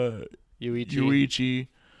to Yuichi,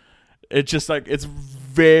 it's just like it's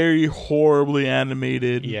very horribly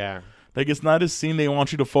animated. Yeah, like it's not a scene they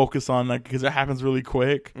want you to focus on, like because it happens really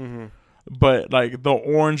quick. Mm-hmm. But like the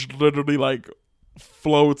orange literally like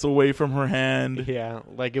floats away from her hand. Yeah,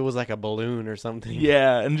 like it was like a balloon or something.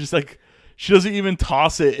 Yeah, and just like she doesn't even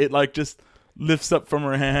toss it. It like just lifts up from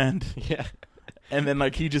her hand. Yeah. And then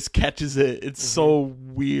like he just catches it. It's so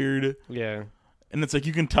weird. Yeah. And it's like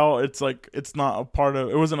you can tell it's like it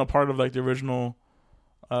wasn't a part of like the original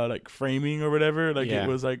like framing or whatever. Like it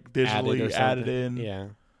was like digitally added in. Yeah.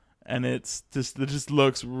 And it just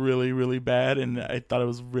looks really, really bad, and I thought it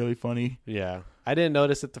was really funny. Yeah. I didn't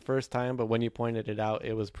notice it the first time, but when you pointed it out,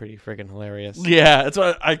 it was pretty freaking hilarious. Yeah, that's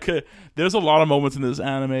why there's a lot of moments in this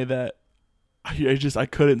anime that I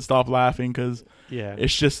couldn't stop laughing because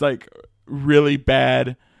it's just like really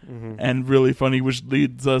bad and really funny, which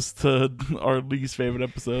leads us to our least favorite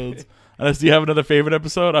episodes. Unless, do you have another favorite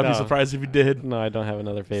episode? I'd be surprised if you did. No, I don't have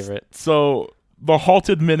another favorite. So the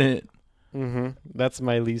Halted Minute. That's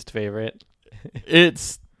my least favorite.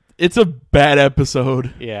 It's a bad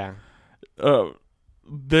episode. Yeah.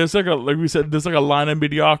 There's like we said, there's like a line of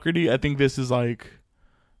mediocrity. I think this is like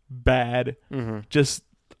bad. Just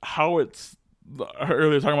how it's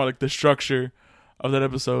earlier talking about like the structure of that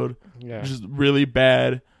episode. Yeah. Just really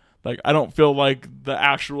bad. Like I don't feel like the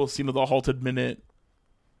actual scene of the Halted Minute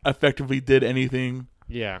effectively did anything.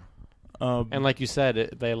 Yeah. And like you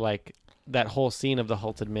said, they like that whole scene of the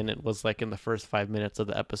Halted Minute was like in the first 5 minutes of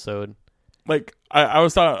the episode. Like I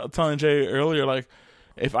was telling Jay earlier, like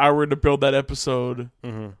if I were to build that episode,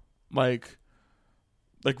 like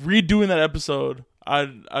redoing that episode,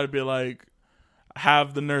 I'd be like,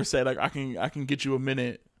 have the nurse say like I can get you a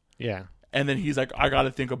minute. Yeah. And then he's like, I got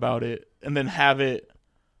to think about it, and then have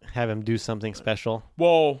him do something special.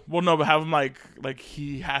 Well, no, but have him like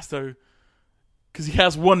he has to, because he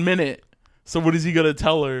has 1 minute. So what is he gonna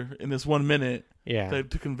tell her in this 1 minute? Yeah.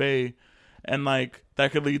 To convey, and like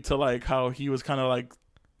that could lead to like how he was kind of like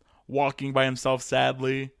walking by himself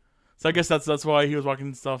sadly. So I guess that's why he was walking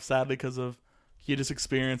himself sadly, because of he just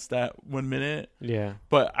experienced that 1 minute. Yeah.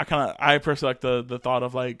 But I personally like the thought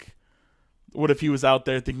of like, what if he was out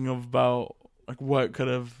there thinking about like what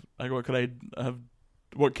can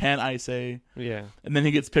I say? Yeah. And then he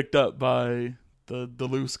gets picked up by the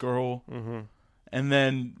loose girl, and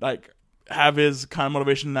then like have his kind of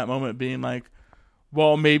motivation in that moment being like,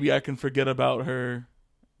 well, maybe I can forget about her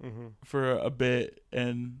for a bit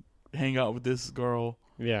and hang out with this girl.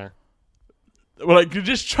 Yeah. Well, like you're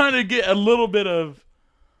just trying to get a little bit of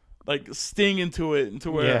like sting into it,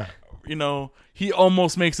 into where he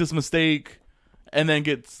almost makes this mistake and then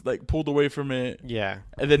gets like pulled away from it. Yeah.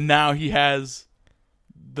 And then now he has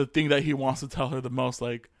the thing that he wants to tell her the most,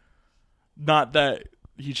 like not that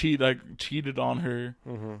he cheated on her,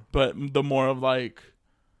 but the more of like,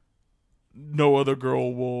 no other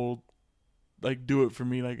girl will like do it for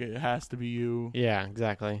me, like it has to be you. Yeah,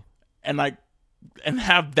 exactly. And like, and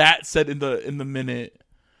have that said in the minute.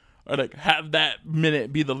 or like have that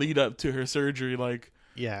minute be the lead up to her surgery. Like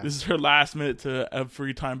Yeah. this is her last minute to have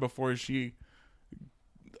free time before she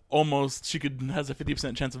has a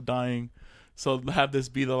 50% chance of dying. So have this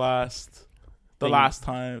be the last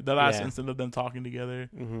instant of them talking together.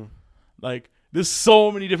 Mm-hmm. Like there's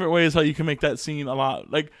so many different ways how you can make that scene a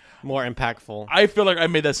lot like More impactful. I feel like I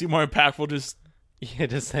made that scene more impactful just Yeah,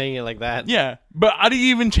 just saying it like that. yeah, but I didn't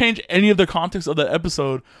even change any of the context of that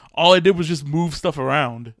episode. All I did was just move stuff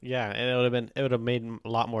around. Yeah, and it would have made a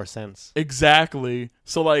lot more sense. Exactly.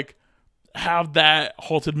 So like have that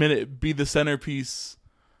halted minute be the centerpiece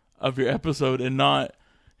of your episode and not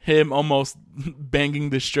him almost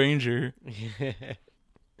banging the stranger.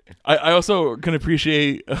 I also can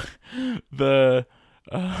appreciate the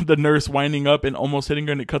nurse winding up and almost hitting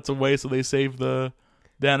her and it cuts away so they save the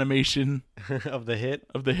animation of the hit.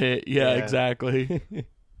 Yeah. Yeah. Exactly.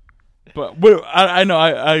 But I know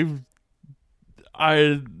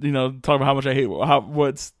I talk about how much I hate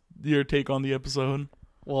what's your take on the episode?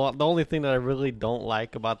 Well, the only thing that I really don't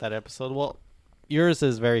like about that episode, well, yours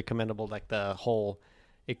is very commendable. Like the whole,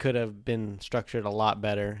 it could have been structured a lot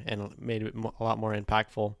better and made it a lot more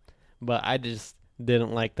impactful. But I just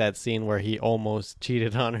didn't like that scene where he almost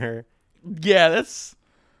cheated on her. Yeah, that's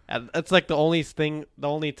like the only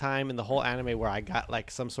time in the whole anime where I got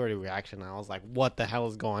like some sort of reaction. I was like, what the hell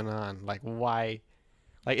is going on? Like, why?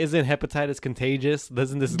 Like, isn't hepatitis contagious?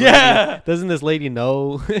 Doesn't this lady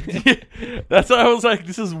know? That's why I was like,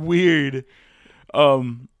 this is weird.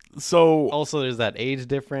 So also there's that age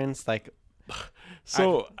difference. Like,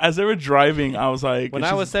 as they were driving, I was like, when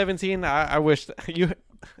I was 17, I wish you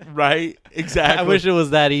right, exactly. I wish it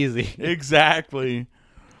was that easy. Exactly.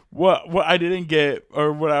 What I didn't get,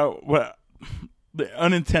 or what the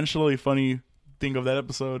unintentionally funny thing of that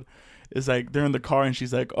episode is like they're in the car and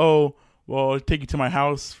she's like, oh, well, I'll take you to my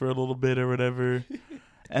house for a little bit or whatever.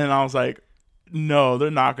 And I was like, no,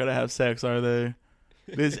 they're not gonna have sex, are they?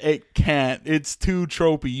 It can't. It's too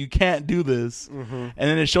tropey. You can't do this. Mm-hmm. And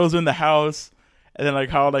then it shows her in the house, and then like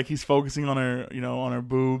how like he's focusing on her, on her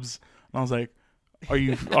boobs. And I was like, are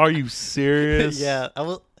you serious? Yeah,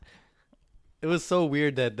 it was so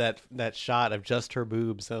weird that shot of just her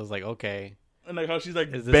boobs. I was like, okay. And like how she's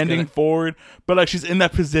like bending forward, but like she's in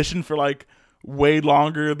that position for like way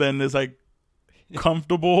longer than is like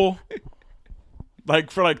comfortable.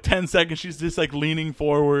 Like for like 10 seconds, she's just like leaning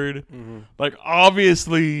forward, like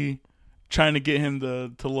obviously trying to get him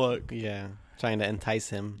to look. Yeah, trying to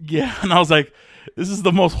entice him. Yeah, and I was like, this is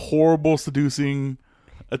the most horrible seducing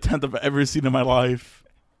attempt I've ever seen in my life.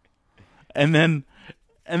 And then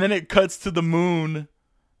it cuts to the moon,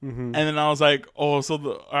 and then I was like, oh, so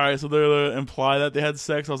they're imply that they had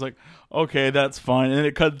sex. I was like, okay, that's fine. And then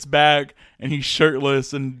it cuts back, and he's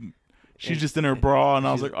shirtless, and she's just in her bra, and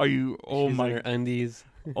I was like, are you? Oh she's my, in her undies.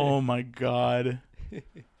 Oh my god!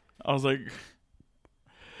 I was like,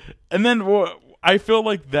 and then I feel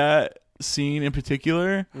like that scene in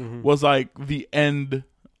particular was like the end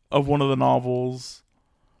of one of the novels.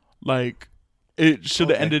 Like, it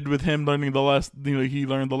should have ended with him learning the lesson. He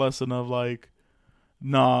learned the lesson of like,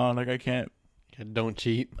 nah, like I can't. Yeah, don't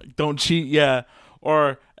cheat. Like, don't cheat. Yeah,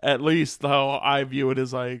 or at least how I view it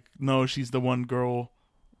is like, no, she's the one girl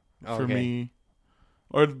for me.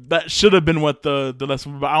 Or that should have been what the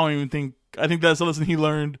lesson. But I don't even think. I think that's the lesson he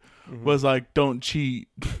learned was like, don't cheat.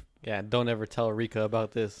 Yeah, don't ever tell Rika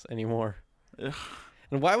about this anymore. Ugh.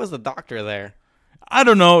 And why was the doctor there? I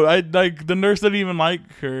don't know. I like the nurse didn't even like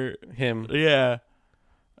him. Yeah,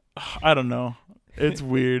 I don't know. It's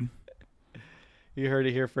weird. You heard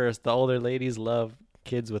it here first. The older ladies love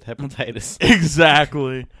kids with hepatitis.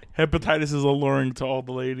 Exactly. Hepatitis is alluring to all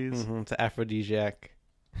the ladies. It's aphrodisiac.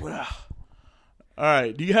 All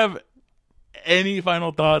right. Do you have any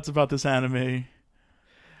final thoughts about this anime?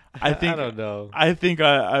 I don't know. I think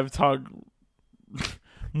I've talked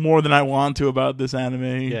more than I want to about this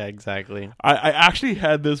anime. Yeah, exactly. I actually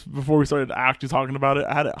had this before we started actually talking about it.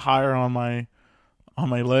 I had it higher on my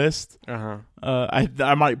list.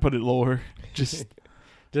 I might put it lower. Just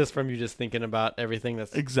from you just thinking about everything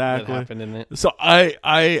that happened in it. So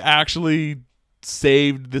I actually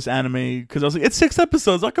saved this anime because I was like, it's 6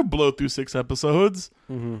 episodes. I could blow through 6 episodes.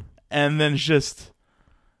 And then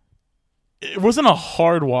it wasn't a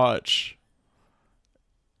hard watch.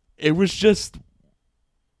 It was just,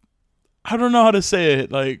 I don't know how to say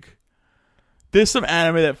it. Like, there's some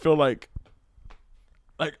anime that feel like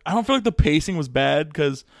I don't feel like the pacing was bad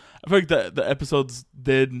because I feel like the episodes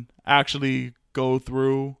did actually go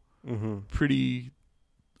through pretty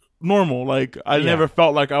normal. Like, I never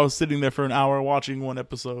felt like I was sitting there for an hour watching one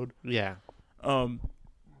episode. Yeah.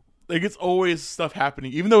 Like, it's always stuff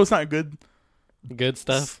happening, even though it's not good. Good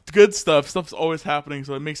stuff. Good stuff. Stuff's always happening,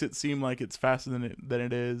 so it makes it seem like it's faster than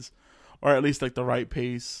it is, or at least like the right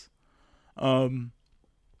pace. I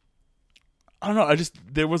don't know.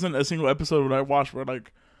 There wasn't a single episode that I watched where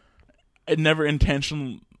like it never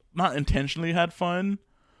not intentionally had fun,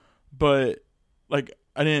 but like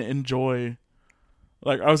I didn't enjoy.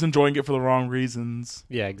 Like I was enjoying it for the wrong reasons.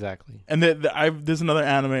 Yeah, exactly. And there's another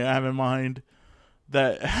anime I have in mind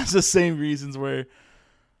that has the same reasons where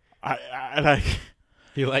I like.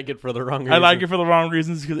 You like it for the wrong reasons. I like it for the wrong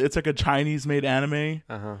reasons because it's like a Chinese made anime,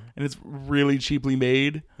 Uh-huh. and it's really cheaply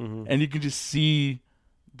made, Mm-hmm. and you can just see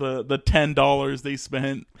the $10 they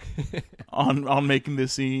spent on making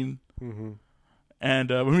this scene. Mm-hmm. And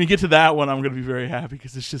when we get to that one, I'm gonna be very happy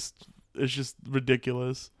because it's just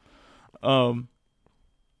ridiculous.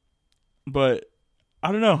 But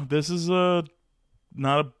I don't know. This is not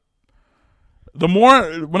a. The more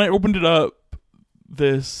when I opened it up,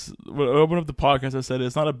 when I opened up the podcast, I said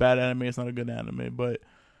it's not a bad anime. It's not a good anime, but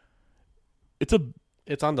it's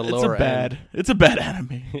on the lower bad. end. It's a bad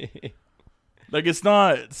anime. Like it's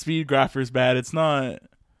not Speed Graphers bad. It's not.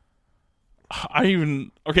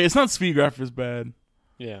 It's not Speed Graphers bad,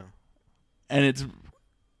 Yeah. and it's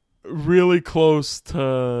really close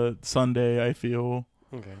to Sunday. I feel,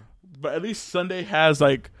 Okay. but at least Sunday has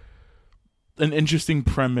like an interesting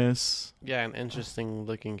premise. Yeah, and interesting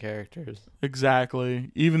looking characters.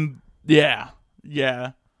 Exactly. Even yeah.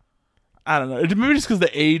 I don't know. Maybe just because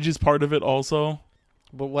the age is part of it, also.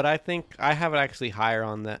 But what I think I have it actually higher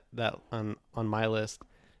on that on my list,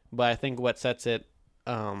 but I think what sets it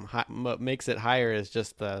what makes it higher is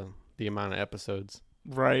just the amount of episodes.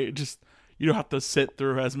 Right. Just you don't have to sit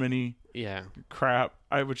through as many Yeah. crap.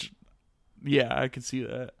 I could see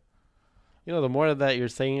that. You know, the more that you're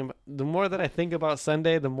saying, the more that I think about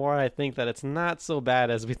Sunday, the more I think that it's not so bad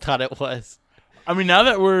as we thought it was. I mean, now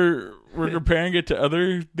that we're comparing it to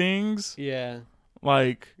other things, Yeah.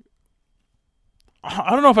 like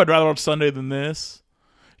I don't know if I'd rather watch Sunday than this.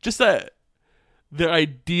 Just that the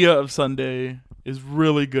idea of Sunday is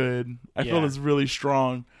really good. I feel Yeah. it's really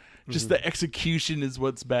strong. Just Mhm. the execution is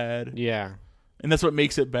what's bad, Yeah. and that's what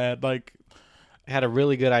makes it bad. Like, It had a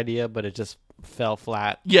really good idea, but it just fell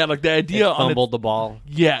flat. yeah, like the It idea on it. fumbled the ball.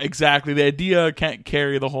 Yeah, exactly. The idea can't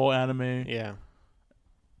carry the whole anime, Yeah.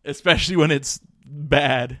 especially when it's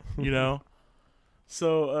bad. You know.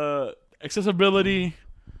 So accessibility.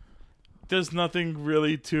 There's nothing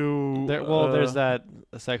really to. There's that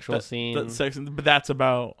sexual scene, that section, but that's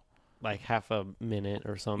about like half a minute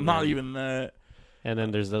or something. not even that, And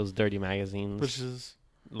then there's those dirty magazines, which is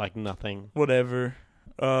like nothing. whatever.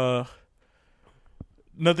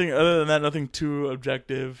 Nothing other than that. Nothing too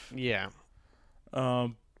objective. Yeah.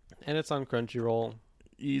 Um, And it's on Crunchyroll.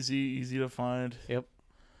 easy to find. Yep.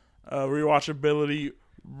 Rewatchability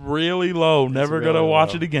really low. Never really gonna watch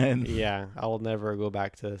low. it again. Yeah, I will never go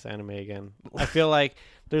back to this anime again. I feel like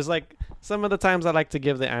there's like some of the times I like to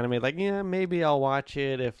give the anime like, yeah, maybe I'll watch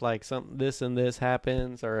it if like this and this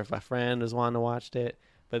happens, or if a friend is wanting to watch it.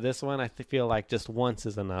 But this one, I feel like just once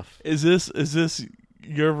is enough. Is this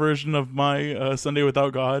your version of my Sunday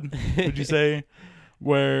Without God? Would you say,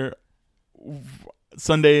 where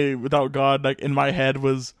Sunday Without God, like in my head,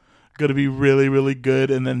 was gonna be really really good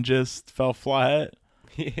and then just fell flat?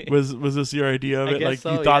 Was this your idea of I it? guess Like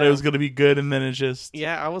so, you thought yeah. it was gonna be good and then it just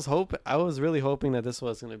Yeah, I was really hoping that this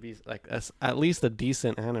was gonna be like at least a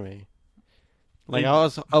decent anime. Like I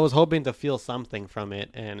was hoping to feel something from it,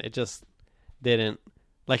 and it just didn't.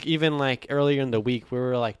 Like even like earlier in the week, we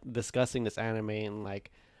were like discussing this anime and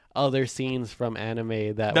like other scenes from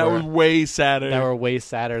anime that was way sadder. that were way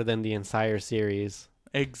sadder than the entire series.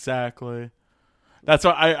 Exactly. That's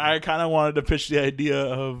why I kind of wanted to pitch the idea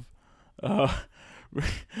of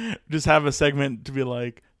just have a segment to be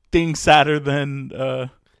like things sadder than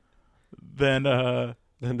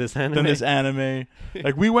This anime, than this anime.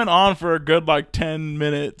 Like we went on for a good like 10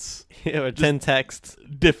 minutes. or 10 texts,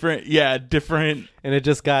 Different, and it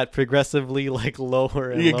just got progressively like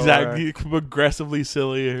lower and lower. exactly, progressively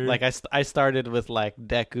sillier. Like I started with like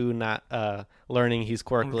Deku not learning he's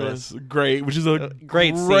quirkless. Great, which is a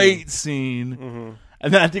Great scene. Mm-hmm.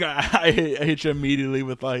 And then I think I hit you immediately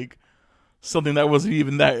with like something that wasn't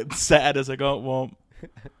even that sad. As like, oh well,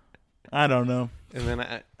 I don't know. And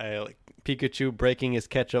then I like Pikachu breaking his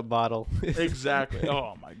ketchup bottle. Exactly.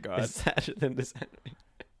 Oh my god. It's sadder than this anime.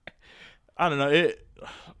 I don't know.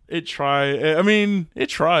 It tried. I mean, it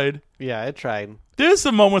tried. Yeah, it tried. There's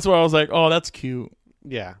some moments where I was like, oh, that's cute,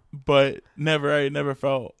 Yeah, but I never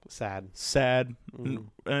felt sad. sad, Mhm.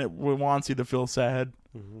 and it wants you to feel sad.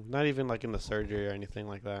 Mhm. Not even like in the surgery or anything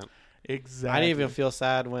like that. Exactly. I didn't even feel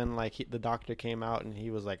sad when like the doctor came out and he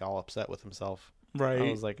was like all upset with himself. Right.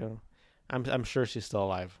 I was like, oh, I'm sure she's still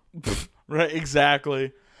alive. Right.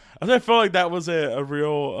 Exactly. I felt like that was a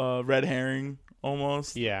real red herring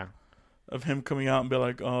almost Yeah. of him coming out and be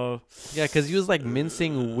like, oh. Yeah, because he was like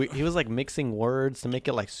he was like mixing words to make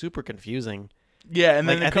it like super confusing. Yeah, and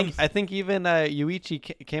then Like, it I think even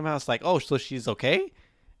Yuichi came out, it's like, oh, so she's okay,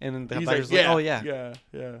 and then the he's doctor's like, like, yeah, oh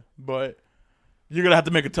yeah. But you're gonna have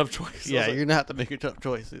to make a tough choice. yeah, I was like, you're gonna have to make a tough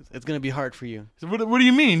choice. It's gonna be hard for you. so what do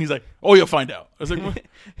you mean? He's like, oh, you'll find out. I was like, what?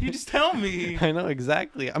 You just tell me. I know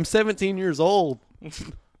exactly. I'm 17 years old.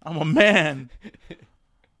 I'm a man.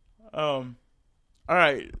 All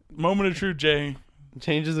right, moment of truth, Jay.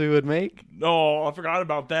 Changes we would make. No, I forgot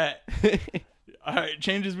about that. All right,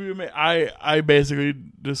 changes we would make. I basically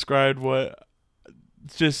described what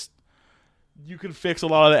just you can fix a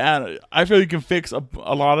lot of the. I feel you can fix a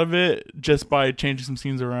lot of it just by changing some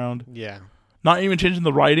scenes around. Yeah, Not even changing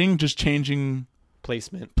the writing, just changing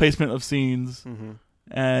placement. of scenes. Mm-hmm.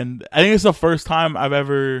 And I think it's the first time I've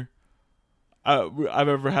ever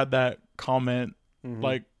had that comment. Mm-hmm.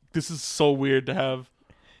 Like, this is so weird to have.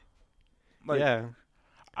 Like, yeah,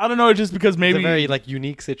 I don't know. It's just because maybe it's a very like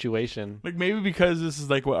unique situation. like maybe because this is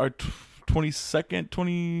like what our 22nd,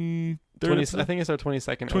 23rd, 20, I think it's our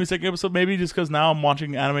 22nd. 22nd episode. Maybe just because now I'm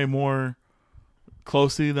watching anime more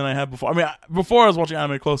closely than I have before. I mean, before I was watching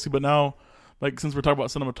anime closely, but now, like, since we're talking about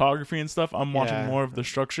cinematography and stuff, I'm watching Yeah. more of the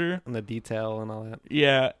structure. And the detail and all that.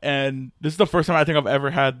 Yeah, and this is the first time I think I've ever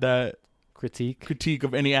had that Critique.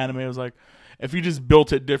 of any anime. It was like, if you just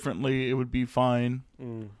built it differently, it would be fine.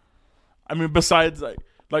 Mm. I mean, besides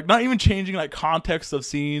like not even changing like context of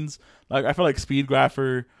scenes. Like, I feel like Speed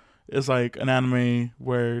Grapher is like an anime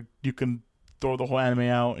where you can throw the whole anime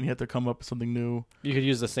out and you have to come up with something new. You could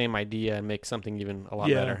use the same idea and make something even a lot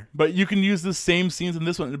better. But you can use the same scenes in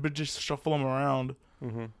this one, but just shuffle them around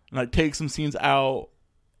Mm-hmm. and like take some scenes out,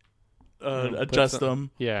 Put adjust some-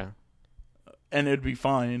 them, Yeah. and it'd be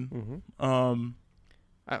fine. Mm-hmm.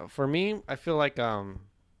 For me, I feel like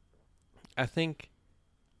I think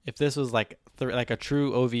if this was like like a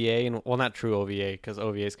true OVA, and well, not true OVA because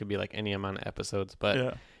OVAs could be like any amount of episodes, but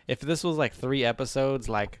Yeah. if this was like 3 episodes,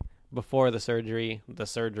 like before the surgery,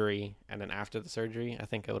 and then after the surgery, I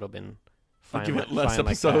think it would have been fine. Give it less fine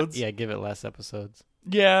like that. episodes? Yeah, give it less episodes.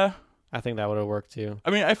 Yeah. I think that would have worked too.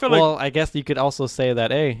 I mean, I feel like, Well, I guess you could also say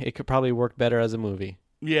that, hey, it could probably work better as a movie.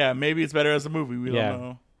 yeah, maybe it's better as a movie. We Yeah. don't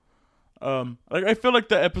know. Like, I feel like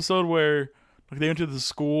the episode where like they went to the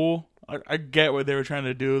school, I get what they were trying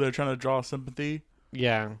to do. They're trying to draw sympathy.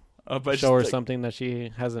 Yeah. But Show her just, like, something that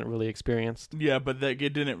she hasn't really experienced. yeah, but that it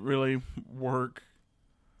didn't really work.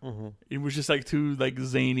 Mm-hmm. It was just like too like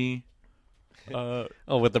zany. Oh,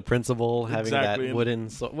 with the principal having Exactly. that wooden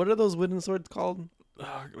sword. What are those wooden swords called?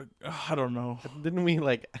 I don't know. Didn't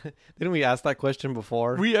we ask that question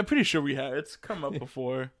before? I'm pretty sure we have. It's come up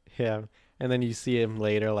before. Yeah. And then you see him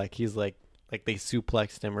later, like he's like they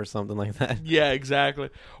suplexed him or something like that. Yeah, exactly.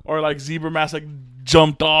 Or like Zebra Mask like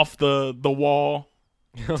jumped off the wall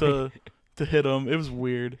to hit him. It was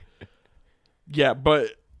weird. Yeah, but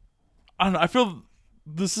I don't know. I feel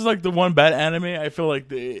this is like the one bad anime. I feel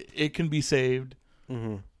like it can be saved,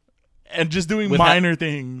 Mm-hmm. and just doing With minor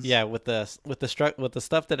things. Yeah, with the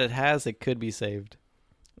stuff that it has, it could be saved.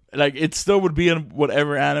 Like it still would be in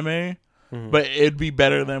whatever anime, Mm-hmm. but it'd be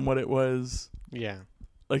better than what it was. yeah.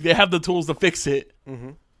 Like they have the tools to fix it.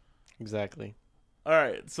 Mm-hmm. Exactly. All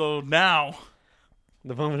right, so now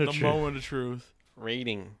The moment of the truth. moment of truth.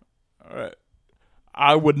 Rating. All right,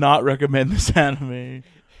 I would not recommend this anime.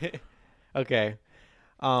 Okay.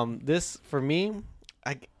 This for me,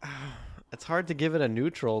 it's hard to give it a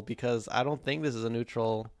neutral because I don't think this is a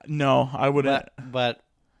neutral. No, I wouldn't. But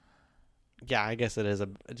yeah, I guess it is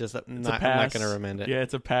I'm not pass. going to recommend it. Yeah,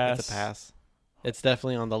 it's a pass. It's a pass. It's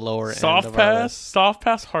definitely on the lower Soft end of our pass, list. soft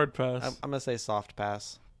pass, hard pass. I'm gonna say soft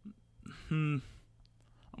pass.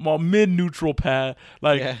 Well, mid-neutral pass.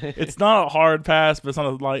 Like Yeah. it's not a hard pass, but it's not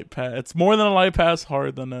a light pass. It's more than a light pass,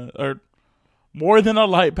 more than a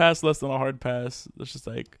light pass, less than a hard pass. It's just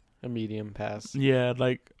like, A medium pass. yeah,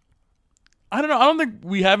 like I don't know. I don't think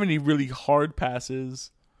we have any really hard passes.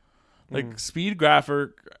 Like Speed Graphic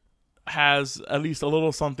has at least a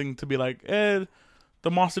little something to be like, the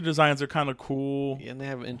monster designs are kind of cool. Yeah, and they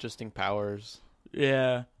have interesting powers.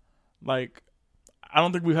 Yeah, like I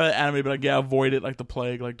don't think we've had an anime be like, yeah, avoid it like the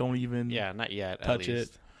plague. Like don't even Yeah, not yet. touch at it.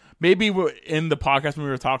 least. Maybe in the podcast when we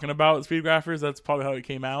were talking about Speed Graphers, that's probably how it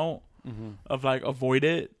came out Mm-hmm. of like avoid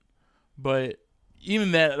it. But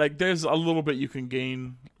even that, like, there's a little bit you can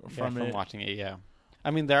gain from it. watching it. Yeah, I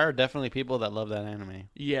mean there are definitely people that love that anime.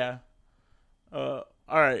 Yeah. All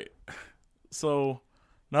right. So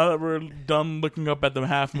now that we're done looking up at the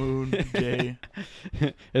half moon, Jay,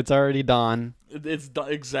 It's already dawn.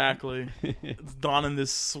 exactly. It's dawn in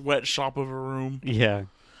this sweatshop of a room. Yeah.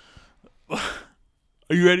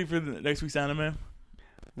 Are you ready for the next week's anime?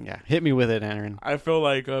 Yeah. Hit me with it, Aaron. I feel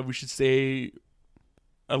like we should stay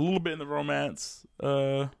a little bit in the romance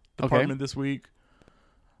department this week.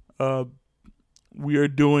 We are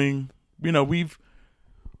doing, we've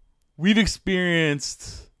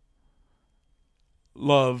experienced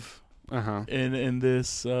love Uh-huh. in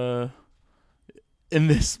this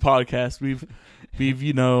podcast. We've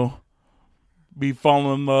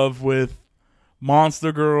fallen in love with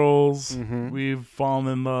monster girls. Mhm. We've fallen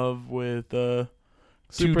in love with 2D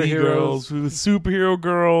Superheroes. girls, with superhero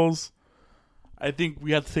girls. I think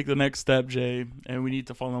we have to take the next step, Jay, and we need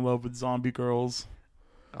to fall in love with zombie girls.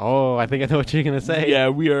 Oh, I think I know what you're gonna say. Yeah,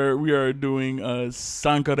 we are doing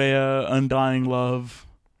Sankareya Undying Love.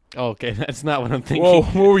 Oh, okay, that's not what I'm thinking. Whoa,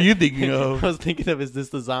 what were you thinking I of? was thinking of, is this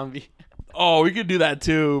the zombie? Oh, we could do that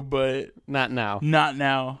too, but Not now. not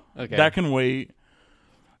now. Okay. That can wait.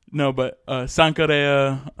 No, but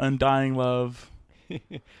Sankareya Undying Love.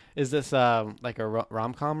 Is this like a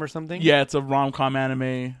rom-com or something? Yeah, it's a rom-com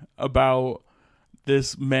anime about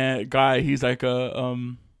this guy. He's like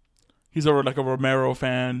he's like a Romero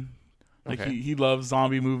fan. Like Okay. he loves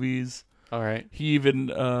zombie movies. All right. He even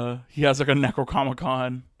he has like a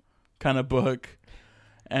Necronomicon kind of book,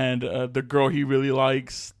 and the girl he really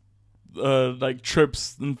likes like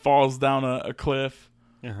trips and falls down a cliff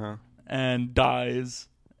Uh-huh. and dies,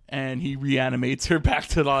 and he reanimates her back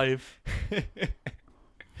to life,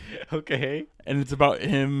 Okay. and it's about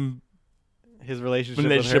him His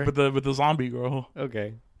relationship with her. with the zombie girl.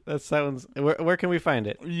 Okay. That sounds. Where can we find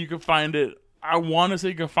it? You can find it. I want to say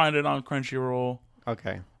you can find it on Crunchyroll.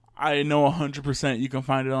 Okay. I know 100% you can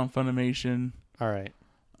find it on Funimation. All right.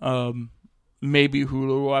 Maybe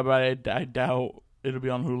Hulu, but I doubt it'll be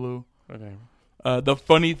on Hulu. Okay. The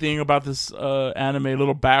funny thing about this anime,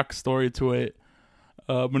 little backstory to it,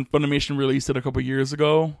 when Funimation released it a couple years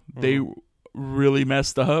ago, they really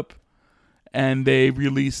messed up, and they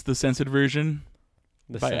released the censored version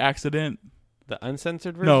by accident. The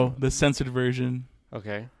uncensored version? No, the censored version.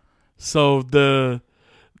 Okay. So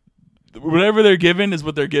whatever they're given is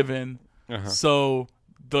what they're given. Uh-huh. So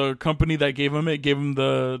the company that gave them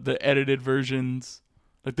the edited versions,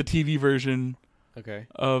 like the TV version Okay.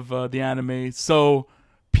 of the anime. So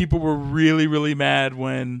people were really, really mad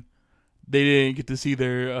when they didn't get to see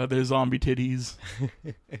their zombie titties.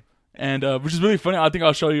 And which is really funny. I think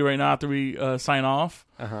I'll show you right now after we sign off.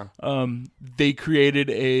 Uh-huh. They created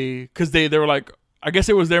because they were like, I guess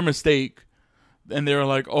it was their mistake. And they were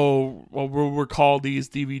like, oh, well, we'll recall these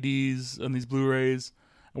DVDs and these Blu-rays,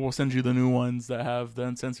 and we'll send you the new ones that have the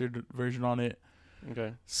uncensored version on it.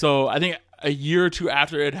 Okay. So I think a year or two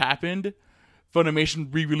after it happened,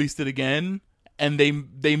 Funimation re-released it again, and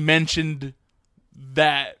they mentioned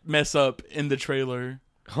that mess up in the trailer.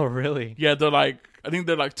 Oh, really? Yeah, I think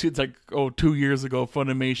they're like 2 years ago,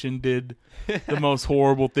 Funimation did the most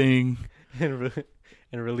horrible thing. and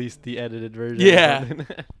released the edited version. Yeah.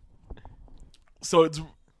 So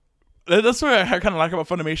that's what I kind of like about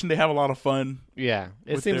Funimation. They have a lot of fun. Yeah.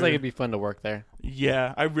 It With seems their- like it'd be fun to work there.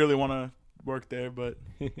 Yeah, I really want to work there, but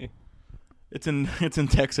it's in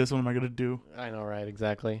Texas. What am I gonna do? I know, right?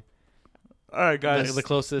 Exactly. All right, guys. The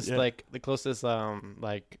closest, yeah.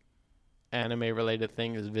 like anime related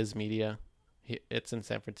thing is Viz Media. It's in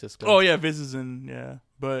San Francisco. Oh yeah, Viz is in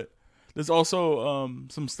but there's also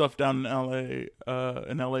some stuff down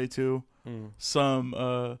in LA too. Mm.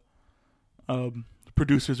 Some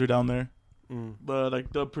producers are down there, Mm.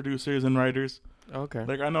 the producers and writers. Okay.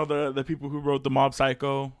 Like I know the people who wrote the Mob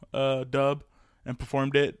Psycho dub and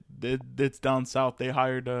performed it. It's down south. They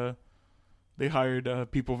hired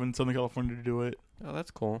people from Southern California to do it. Oh,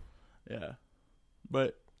 that's cool. Yeah,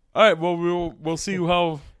 but all right. Well, we'll see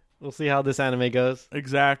how We'll see how this anime goes.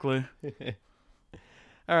 exactly.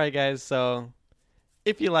 All right, guys. So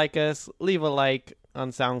if you like us, leave a like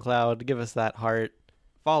on SoundCloud. Give us that heart.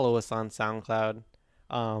 Follow us on SoundCloud.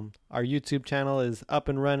 Our YouTube channel is up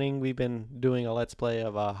and running. We've been doing a Let's Play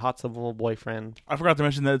of Hatsubul Boyfriend. I forgot to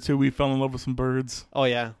mention that too. We fell in love with some birds. Oh,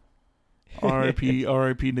 yeah. R.I.P.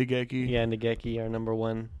 R.I.P. Nageki. Yeah, Nageki, our number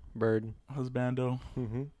one bird. Husbando.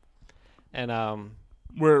 Mm-hmm. And,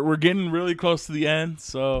 We're getting really close to the end,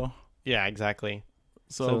 so yeah, exactly.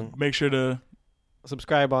 so make sure to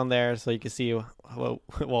Subscribe on there so you can see, well,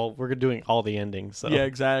 we're doing all the endings. So yeah,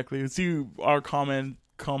 exactly. See our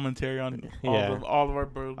commentary on all of our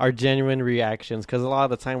birds. our genuine reactions, because a lot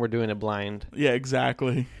of the time we're doing it blind. Yeah,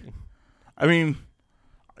 exactly. I mean,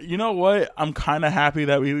 you know what? I'm kind of happy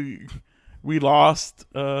that we lost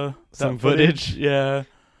Some that footage. Yeah,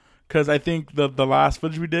 because I think the last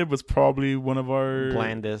footage we did was probably one of our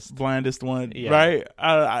blandest one. Yeah. Right?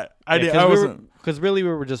 I wasn't. Because really we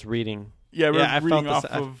were just reading. Yeah, we were I reading felt off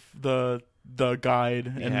of the guide,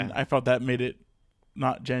 and Yeah. I felt that made it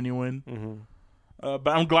not genuine. Mm-hmm. But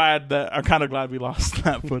I'm kind of glad we lost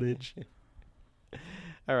that footage.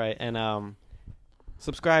 All right, and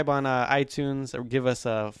subscribe on iTunes or give us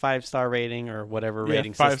a 5-star rating or whatever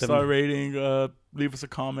rating 5-star system. rating. Leave us a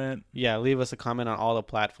comment. Yeah, leave us a comment on all the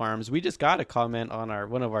platforms. We just got a comment on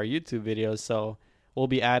one of our YouTube videos, so we'll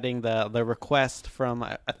be adding the request from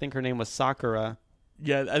I think her name was Sakura.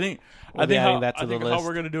 Yeah, I think adding that to the how list.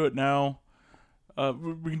 we're gonna do it now.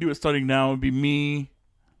 We can do it starting now. It'd be me,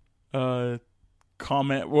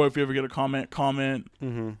 comment. Or if you ever get a comment,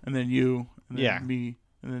 Mm-hmm. and then you, and then Yeah. me,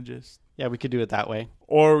 and then just. Yeah, we could do it that way.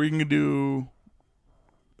 Or we can do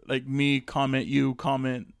like me comment, you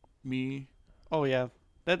comment, me. Oh yeah,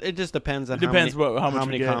 it just depends on It depends how much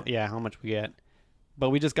we get. how much we get. But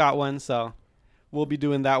we just got one, so we'll be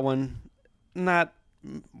doing that one. Not,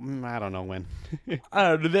 I don't know when. They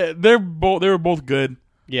were both good.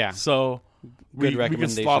 Yeah, So Good we can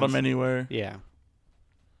slot them recommendations. anywhere. yeah.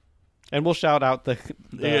 And we'll shout out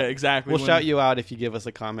Yeah, exactly. We'll shout you out if you give us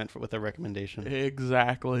a comment with a recommendation.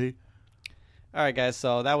 Exactly. All right, guys.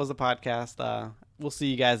 So that was the podcast. We'll see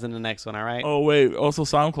you guys in the next one. All right. Oh wait, also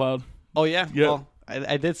SoundCloud. Oh yeah. Yeah. Well,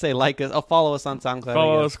 I did say like us. Oh, follow us on SoundCloud.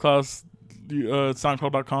 Follow I us, class.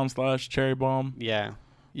 SoundCloud.com/cherrybomb. Yeah.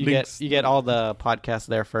 You Links. get all the podcasts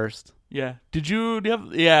there first. Yeah. Do you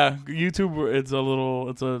have? Yeah. YouTube. It's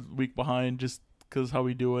a week behind just because how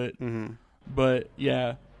we do it. Mm-hmm. But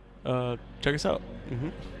yeah, check us out. Mm-hmm.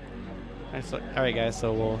 All right, guys.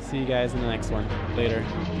 So we'll see you guys in the next one. Later.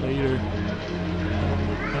 Later.